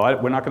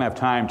 Well, we're not going to have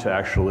time to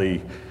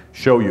actually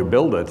show you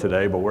Builder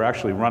today, but we're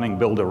actually running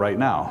Builder right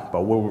now.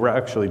 But what we're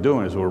actually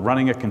doing is we're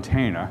running a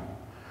container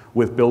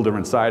with Builder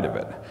inside of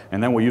it.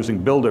 And then we're using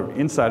Builder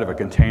inside of a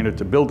container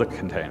to build a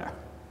container.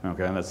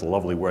 Okay, and that's a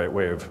lovely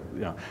way of,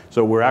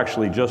 So we're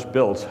actually just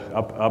built,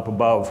 up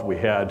above, we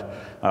had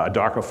a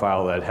Docker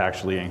file that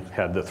actually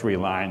had the 3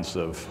 lines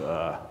of,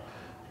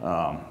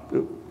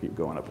 keep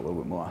going up a little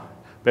bit more.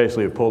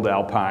 Basically, it pulled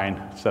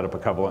Alpine, set up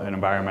an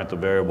environmental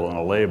variable and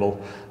a label,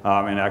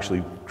 and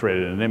actually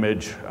created an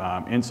image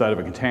inside of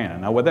a container.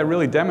 Now, what that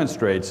really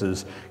demonstrates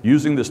is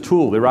using this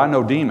tool, there are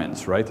no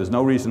daemons, right? There's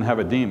no reason to have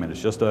a daemon.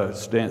 It's just a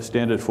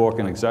standard fork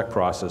and exec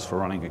process for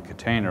running a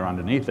container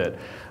underneath it.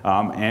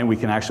 And we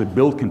can actually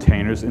build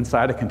containers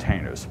inside of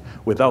containers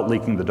without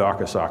leaking the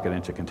Docker socket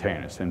into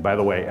containers. And by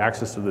the way,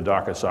 access to the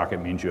Docker socket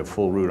means you have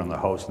full root on the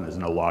host and there's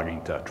no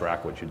logging to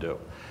track what you do.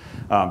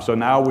 So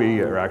now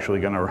we are actually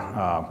going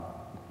to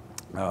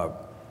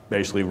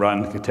basically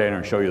run the container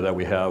and show you that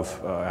we have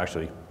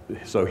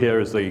so here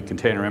is the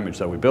container image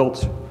that we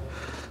built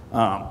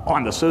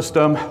on the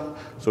system.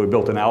 So we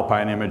built an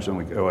Alpine image, and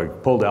we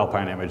pulled the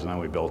Alpine image, and then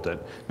we built it.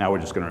 Now we're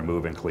just going to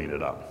remove and clean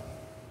it up.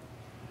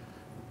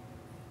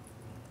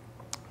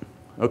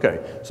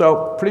 Okay,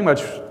 so pretty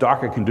much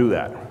Docker can do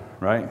that,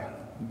 right?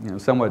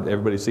 Somewhat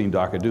everybody's seen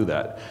Docker do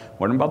that.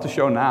 What I'm about to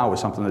show now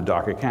is something that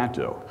Docker can't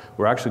do.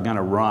 We're actually going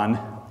to run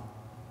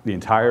the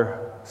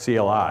entire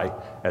CLI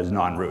as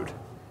non-root.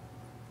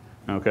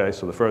 Okay,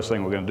 so the first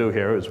thing we're going to do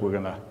here is we're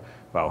going to,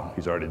 well,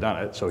 he's already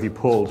done it, so he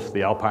pulled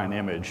the Alpine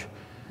image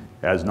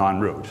as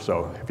non-root.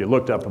 So if you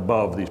looked up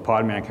above, these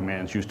podman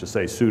commands used to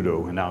say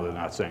sudo, and now they're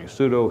not saying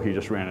sudo. He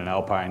just ran an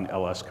Alpine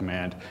ls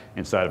command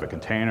inside of a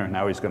container.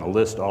 Now he's going to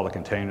list all the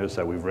containers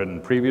that we've written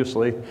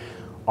previously.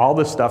 All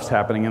this stuff's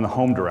happening in the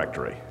home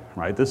directory,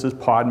 right? This is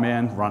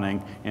podman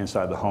running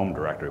inside the home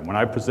directory. When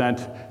I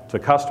present to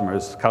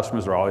customers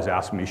are always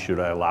asking me, should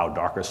I allow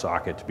Docker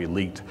socket to be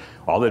leaked?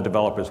 All the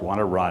developers want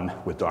to run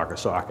with Docker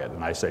socket,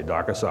 and I say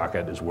Docker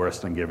socket is worse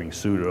than giving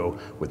sudo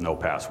with no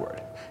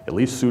password. At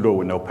least sudo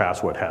with no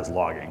password has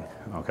logging,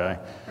 okay?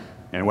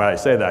 And when I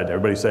say that,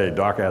 everybody say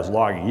Docker has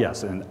logging.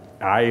 Yes, and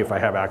if I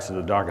have access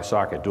to Docker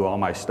socket, do all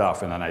my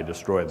stuff, and then I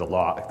destroy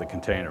the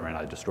container, and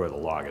I destroy the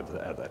log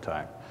at that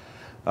time.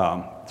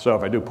 So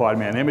if I do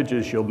podman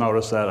images, you'll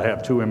notice that I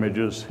have 2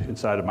 images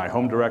inside of my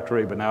home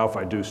directory, but now if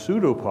I do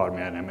sudo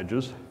podman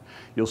images,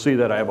 you'll see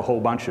that I have a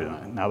whole bunch of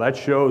them. Now that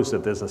shows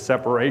that there's a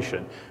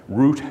separation,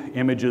 root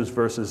images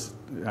versus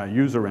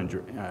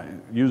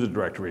user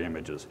directory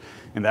images.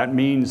 And that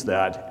means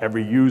that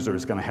every user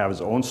is going to have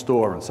his own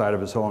store inside of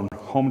his own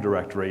home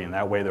directory, and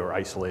that way they're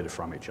isolated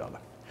from each other.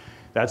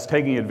 That's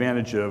taking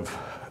advantage of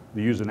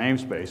the user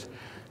namespace.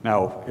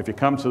 Now, if you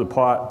come to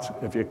the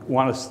if you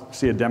want to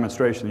see a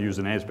demonstration of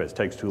user namespace, it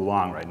takes too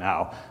long right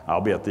now. I'll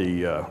be at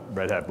the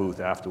Red Hat booth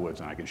afterwards,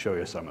 and I can show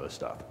you some of this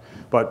stuff.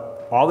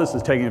 But all this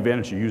is taking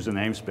advantage of user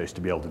namespace to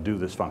be able to do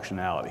this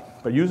functionality.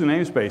 But user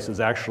namespace is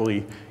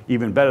actually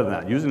even better than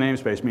that. User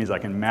namespace means I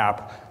can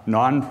map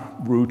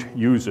non-root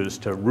users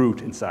to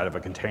root inside of a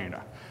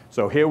container.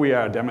 So here we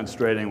are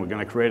demonstrating, we're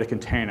going to create a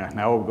container.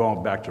 Now we're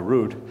going back to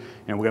root,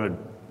 and we're going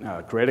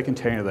to create a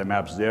container that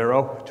maps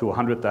 0 to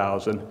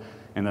 100,000,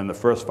 and then the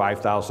first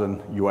 5,000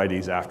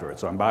 UIDs after it.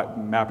 So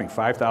I'm mapping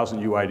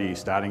 5,000 UIDs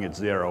starting at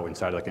 0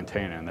 inside of the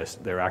container, and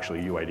they're actually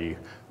UID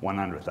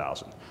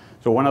 100,000.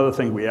 So one other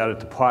thing we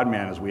added to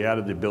Podman is we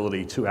added the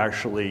ability to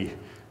actually,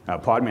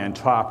 Podman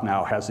top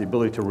now has the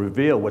ability to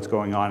reveal what's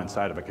going on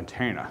inside of a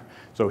container.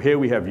 So here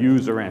we have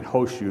user and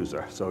host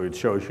user. So it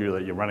shows you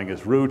that you're running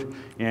as root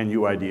and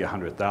UID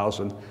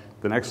 100,000.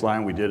 The next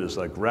line we did is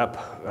like rep.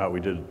 We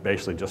did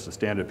basically just a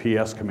standard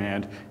PS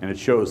command, and it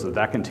shows that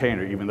that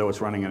container, even though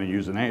it's running in a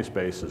user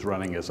namespace, is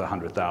running as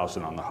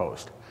 100,000 on the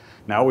host.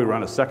 Now we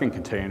run a second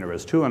container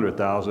as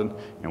 200,000,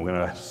 and we're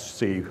going to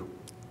see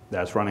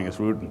that's running as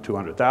root and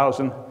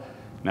 200,000.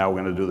 Now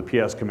we're going to do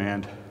the PS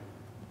command,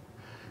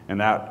 and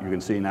that you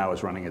can see now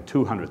is running at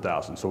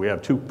 200,000. So we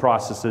have 2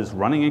 processes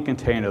running in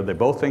container. They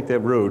both think they're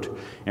root,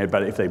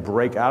 but if they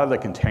break out of the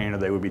container,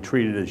 they would be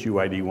treated as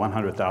UID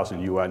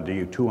 100,000,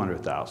 UID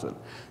 200,000.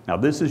 Now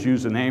this is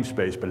user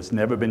namespace, but it's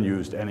never been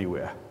used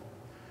anywhere.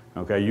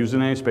 Okay, user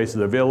namespace is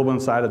available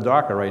inside of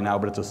Docker right now,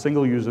 but it's a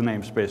single user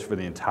namespace for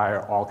the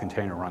entire all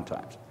container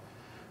runtimes.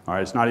 All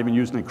right, it's not even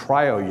used in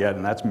CRI-O yet,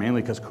 and that's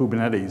mainly because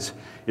Kubernetes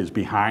is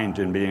behind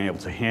in being able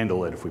to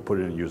handle it if we put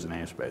it in a user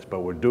namespace.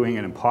 But we're doing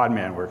it in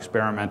Podman, we're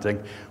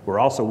experimenting. We're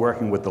also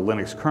working with the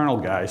Linux kernel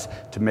guys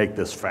to make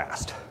this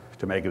fast,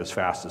 to make it as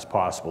fast as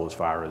possible as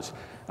far as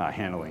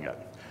handling it.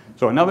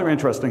 So another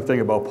interesting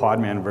thing about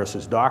Podman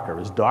versus Docker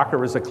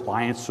is a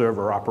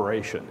client-server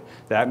operation.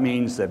 That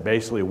means that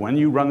basically when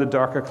you run the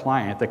Docker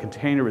client, the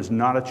container is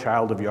not a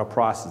child of your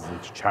process,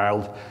 it's a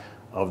child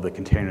of the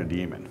container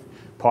daemon.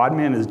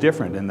 Podman is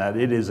different in that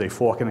it is a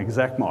fork and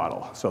exec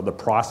model. So the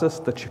process,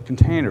 the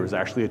container, is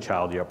actually a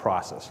child of your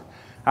process.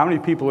 How many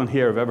people in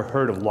here have ever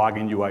heard of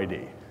login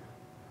UID?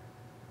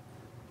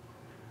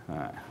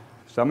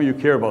 Some of you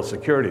care about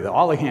security.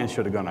 All the hands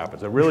should have gone up.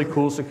 It's a really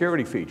cool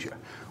security feature.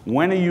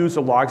 When a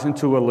user logs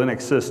into a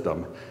Linux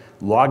system,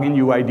 login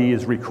UID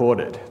is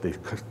recorded.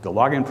 The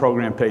login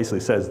program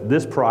basically says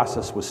this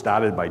process was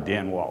started by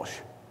Dan Walsh,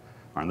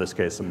 or in this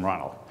case, some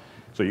Ronald.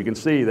 So you can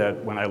see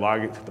that when I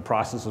log it, the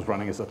process is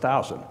running as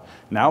 1,000.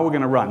 Now we're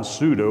going to run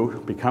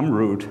sudo, become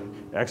root,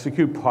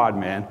 execute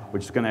podman,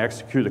 which is going to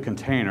execute a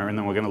container, and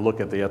then we're going to look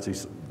at the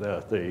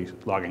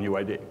login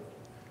UID.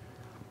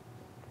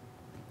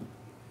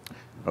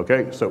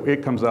 Okay, so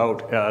it comes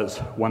out as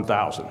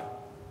 1,000,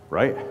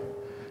 right?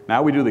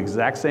 Now we do the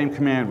exact same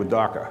command with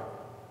Docker.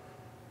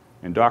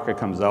 And Docker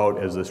comes out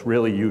as this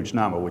really huge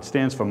number, which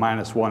stands for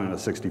 -1 in the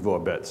 64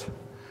 bits.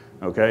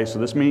 Okay, so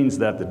this means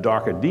that the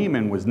Docker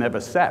daemon was never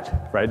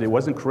set, right? It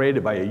wasn't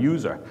created by a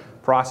user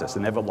process.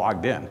 It never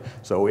logged in.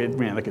 So it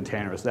ran the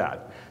container as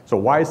that. So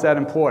why is that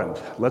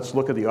important? Let's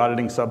look at the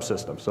auditing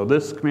subsystem. So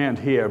this command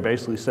here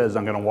basically says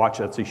I'm going to watch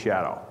Etsy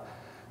Shadow.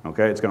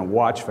 Okay, it's going to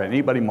watch for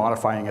anybody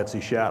modifying Etsy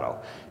Shadow.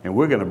 And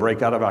we're going to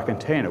break out of our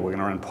container. We're going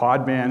to run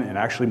podman and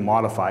actually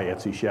modify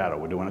Etsy Shadow.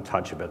 We're doing a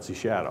touch of Etsy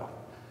Shadow.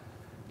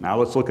 Now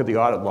let's look at the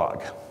audit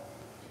log.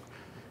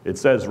 It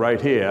says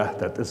right here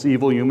that this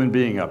evil human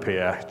being up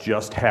here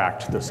just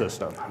hacked the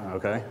system,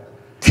 okay?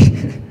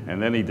 And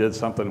then he did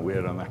something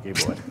weird on that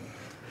keyboard.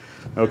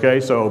 Okay,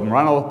 so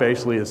Ronald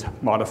basically has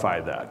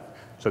modified that.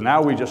 So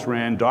now we just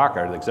ran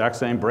Docker, the exact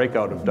same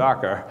breakout of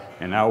Docker,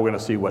 and now we're going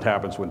to see what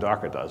happens when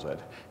Docker does it.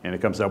 And it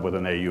comes up with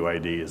an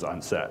AUID is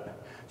unset.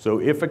 So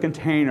if a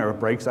container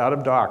breaks out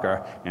of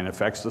Docker and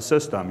affects the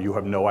system, you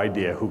have no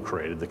idea who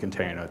created the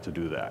container to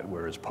do that,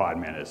 whereas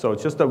podman is. So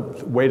it's just a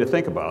way to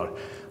think about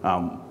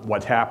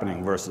what's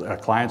happening versus a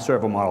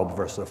client-server model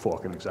versus a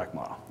fork and exec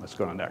model. Let's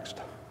go to next.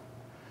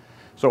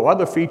 So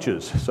other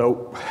features.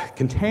 So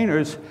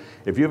containers,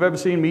 if you've ever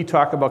seen me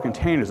talk about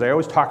containers, I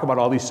always talk about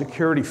all these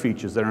security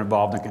features that are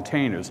involved in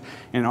containers.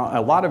 And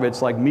a lot of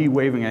it's like me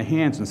waving our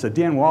hands and said,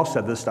 Dan Walsh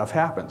said this stuff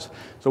happens.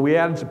 So we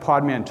added to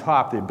Podman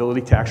Top the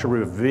ability to actually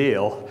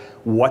reveal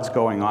what's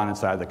going on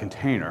inside the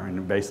container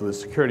and basically the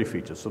security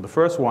features. So the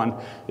first one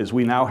is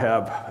we now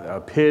have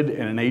a PID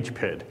and an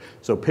HPID.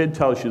 So PID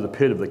tells you the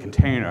PID of the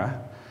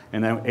container,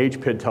 and then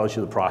HPID tells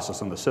you the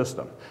process on the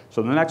system.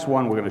 So the next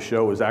one we're going to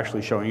show is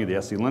actually showing you the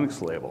SE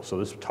Linux label. So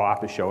this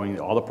top is showing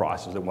all the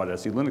processes and what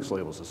SE Linux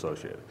label is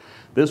associated.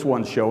 This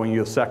one's showing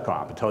you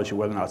seccomp. It tells you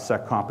whether or not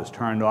seccomp is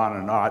turned on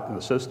or not in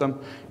the system.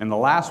 And the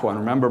last one,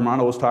 remember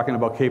Mano was talking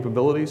about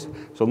capabilities?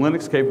 So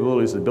Linux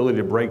capabilities is the ability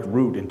to break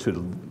root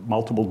into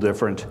multiple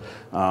different,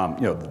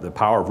 the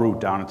power of root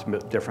down into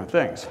different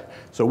things.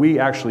 So we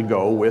actually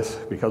go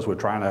with, because we're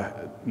trying to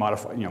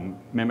modify,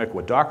 mimic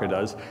what Docker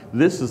does,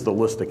 this is the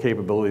list of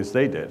capabilities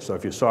they did. So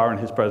if you saw in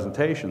his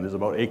presentation, there's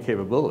about 8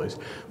 capabilities.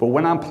 But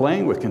when I'm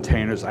playing with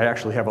containers, I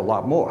actually have a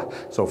lot more.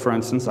 So for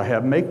instance, I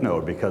have make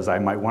node because I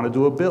might want to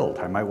do a build.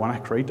 I might want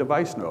to create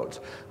device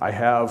nodes. I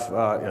have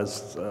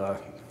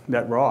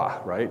net raw,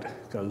 right?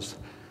 Because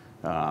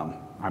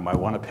I might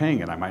want to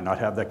ping, and I might not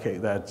have that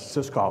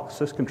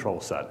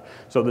syscontrol set.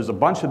 So there's a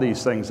bunch of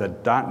these things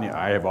that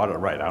I have audit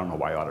write. I don't know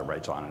why audit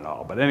write's on at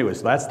all. But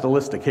anyways, that's the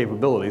list of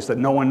capabilities that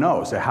no one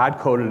knows. They're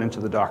hard-coded into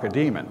the Docker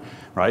daemon,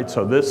 right?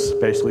 So this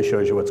basically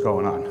shows you what's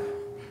going on.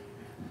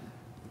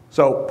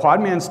 So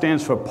podman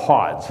stands for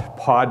pods,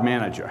 pod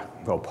manager.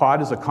 Well,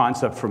 pod is a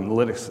concept from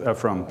Linux,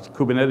 from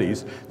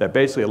Kubernetes that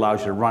basically allows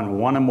you to run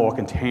one or more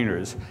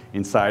containers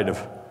inside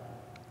of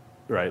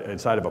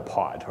a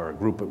pod, or a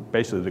group,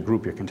 basically to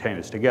group your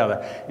containers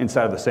together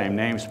inside of the same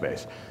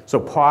namespace. So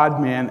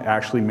podman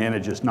actually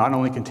manages not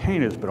only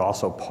containers, but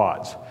also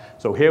pods.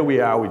 So here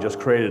we are, we just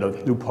created a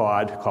new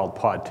pod called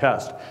pod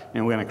test,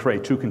 and we're going to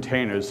create 2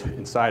 containers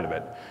inside of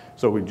it.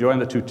 So we join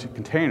the 2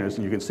 containers,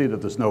 and you can see that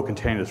there's no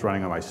containers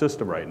running on my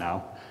system right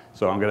now.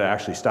 So I'm going to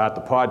actually start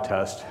the pod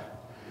test,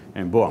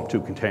 and boom,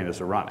 2 containers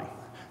are running.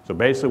 So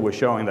basically, we're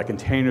showing that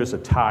containers are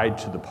tied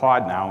to the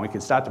pod now, and we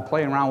can start to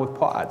play around with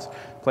pods,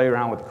 play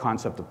around with the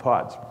concept of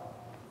pods.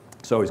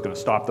 So he's going to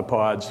stop the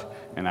pods,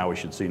 and now we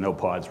should see no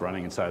pods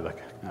running inside the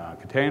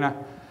container,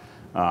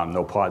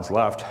 no pods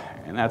left,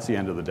 and that's the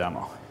end of the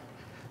demo.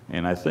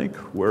 And I think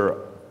we'll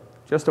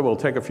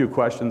take a few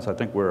questions. I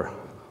think we're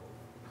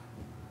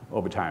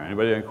over time.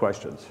 Anybody have any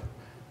questions?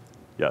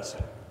 Yes?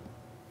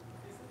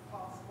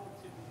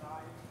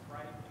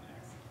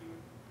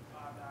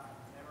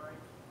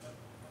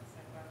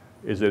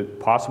 Is it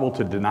possible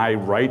to deny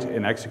write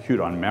and execute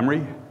on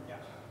memory? Yeah.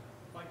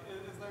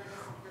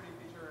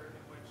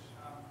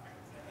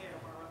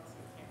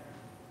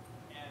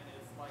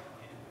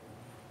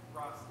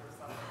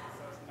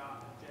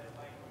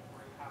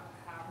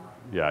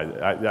 Yeah,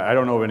 I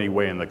don't know of any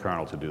way in the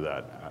kernel to do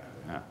that.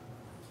 Yeah.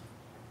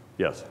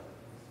 Yes?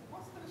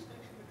 What's the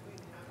distinction between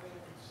having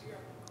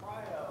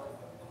CRI-O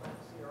implement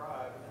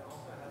CRI, but then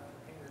also have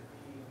container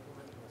D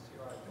implementing the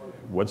CRI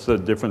plugin? What's the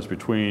difference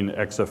between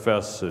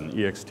XFS and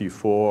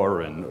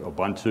ext4 and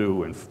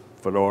Ubuntu and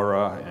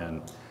Fedora?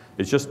 And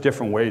it's just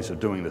different ways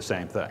of doing the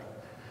same thing,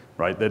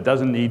 right? There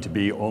doesn't need to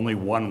be only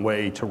one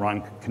way to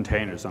run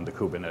containers under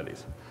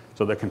Kubernetes.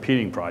 So they're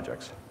competing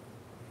projects.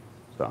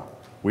 So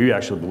we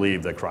actually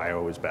believe that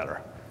CRI-O is better.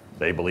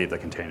 They believe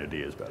that Container D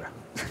is better.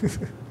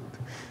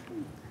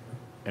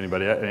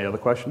 Anybody, any other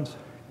questions?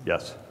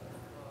 Yes. From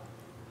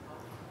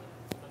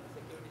the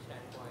security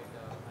standpoint,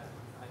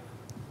 I've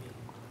been doing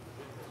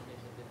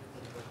presentation.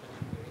 This is the first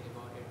time I'm hearing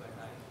about it, but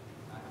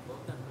I have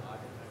worked on Guard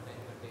and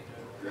Runtime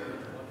Container,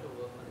 which also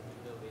work on a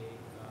similar way.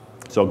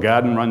 So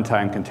Garden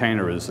Runtime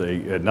Container is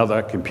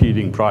another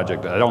competing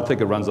project. I don't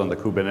think it runs on the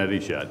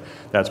Kubernetes yet.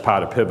 That's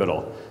part of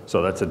Pivotal.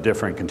 So that's a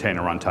different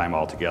container runtime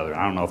altogether.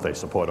 I don't know if they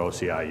support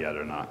OCI yet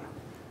or not.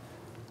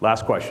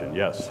 Last question,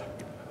 yes?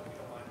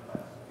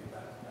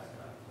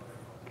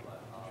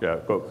 Yeah,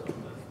 go.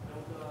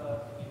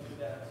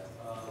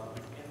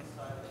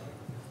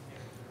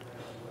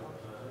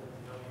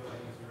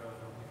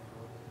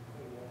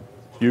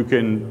 You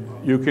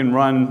can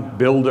run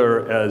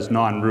Builder as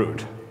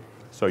non-root.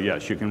 So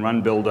yes, you can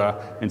run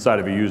Builder inside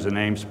of a user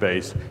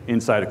namespace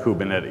inside of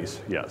Kubernetes,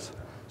 yes.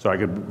 So I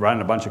could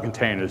run a bunch of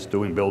containers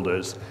doing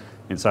builders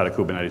inside of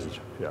Kubernetes,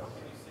 yeah.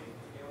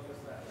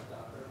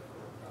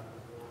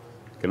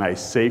 Can I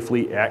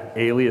safely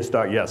alias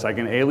Docker? Yes, I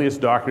can alias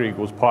Docker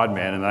equals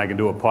podman, and then I can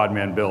do a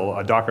podman build,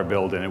 a Docker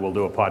build, and it will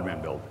do a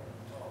podman build.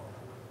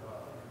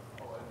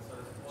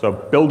 So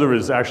Builder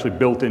is actually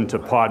built into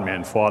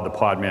podman for the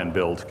podman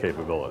build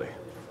capability.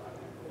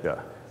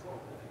 Yeah.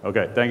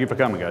 Okay, thank you for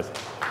coming, guys.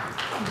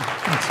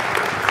 Thanks.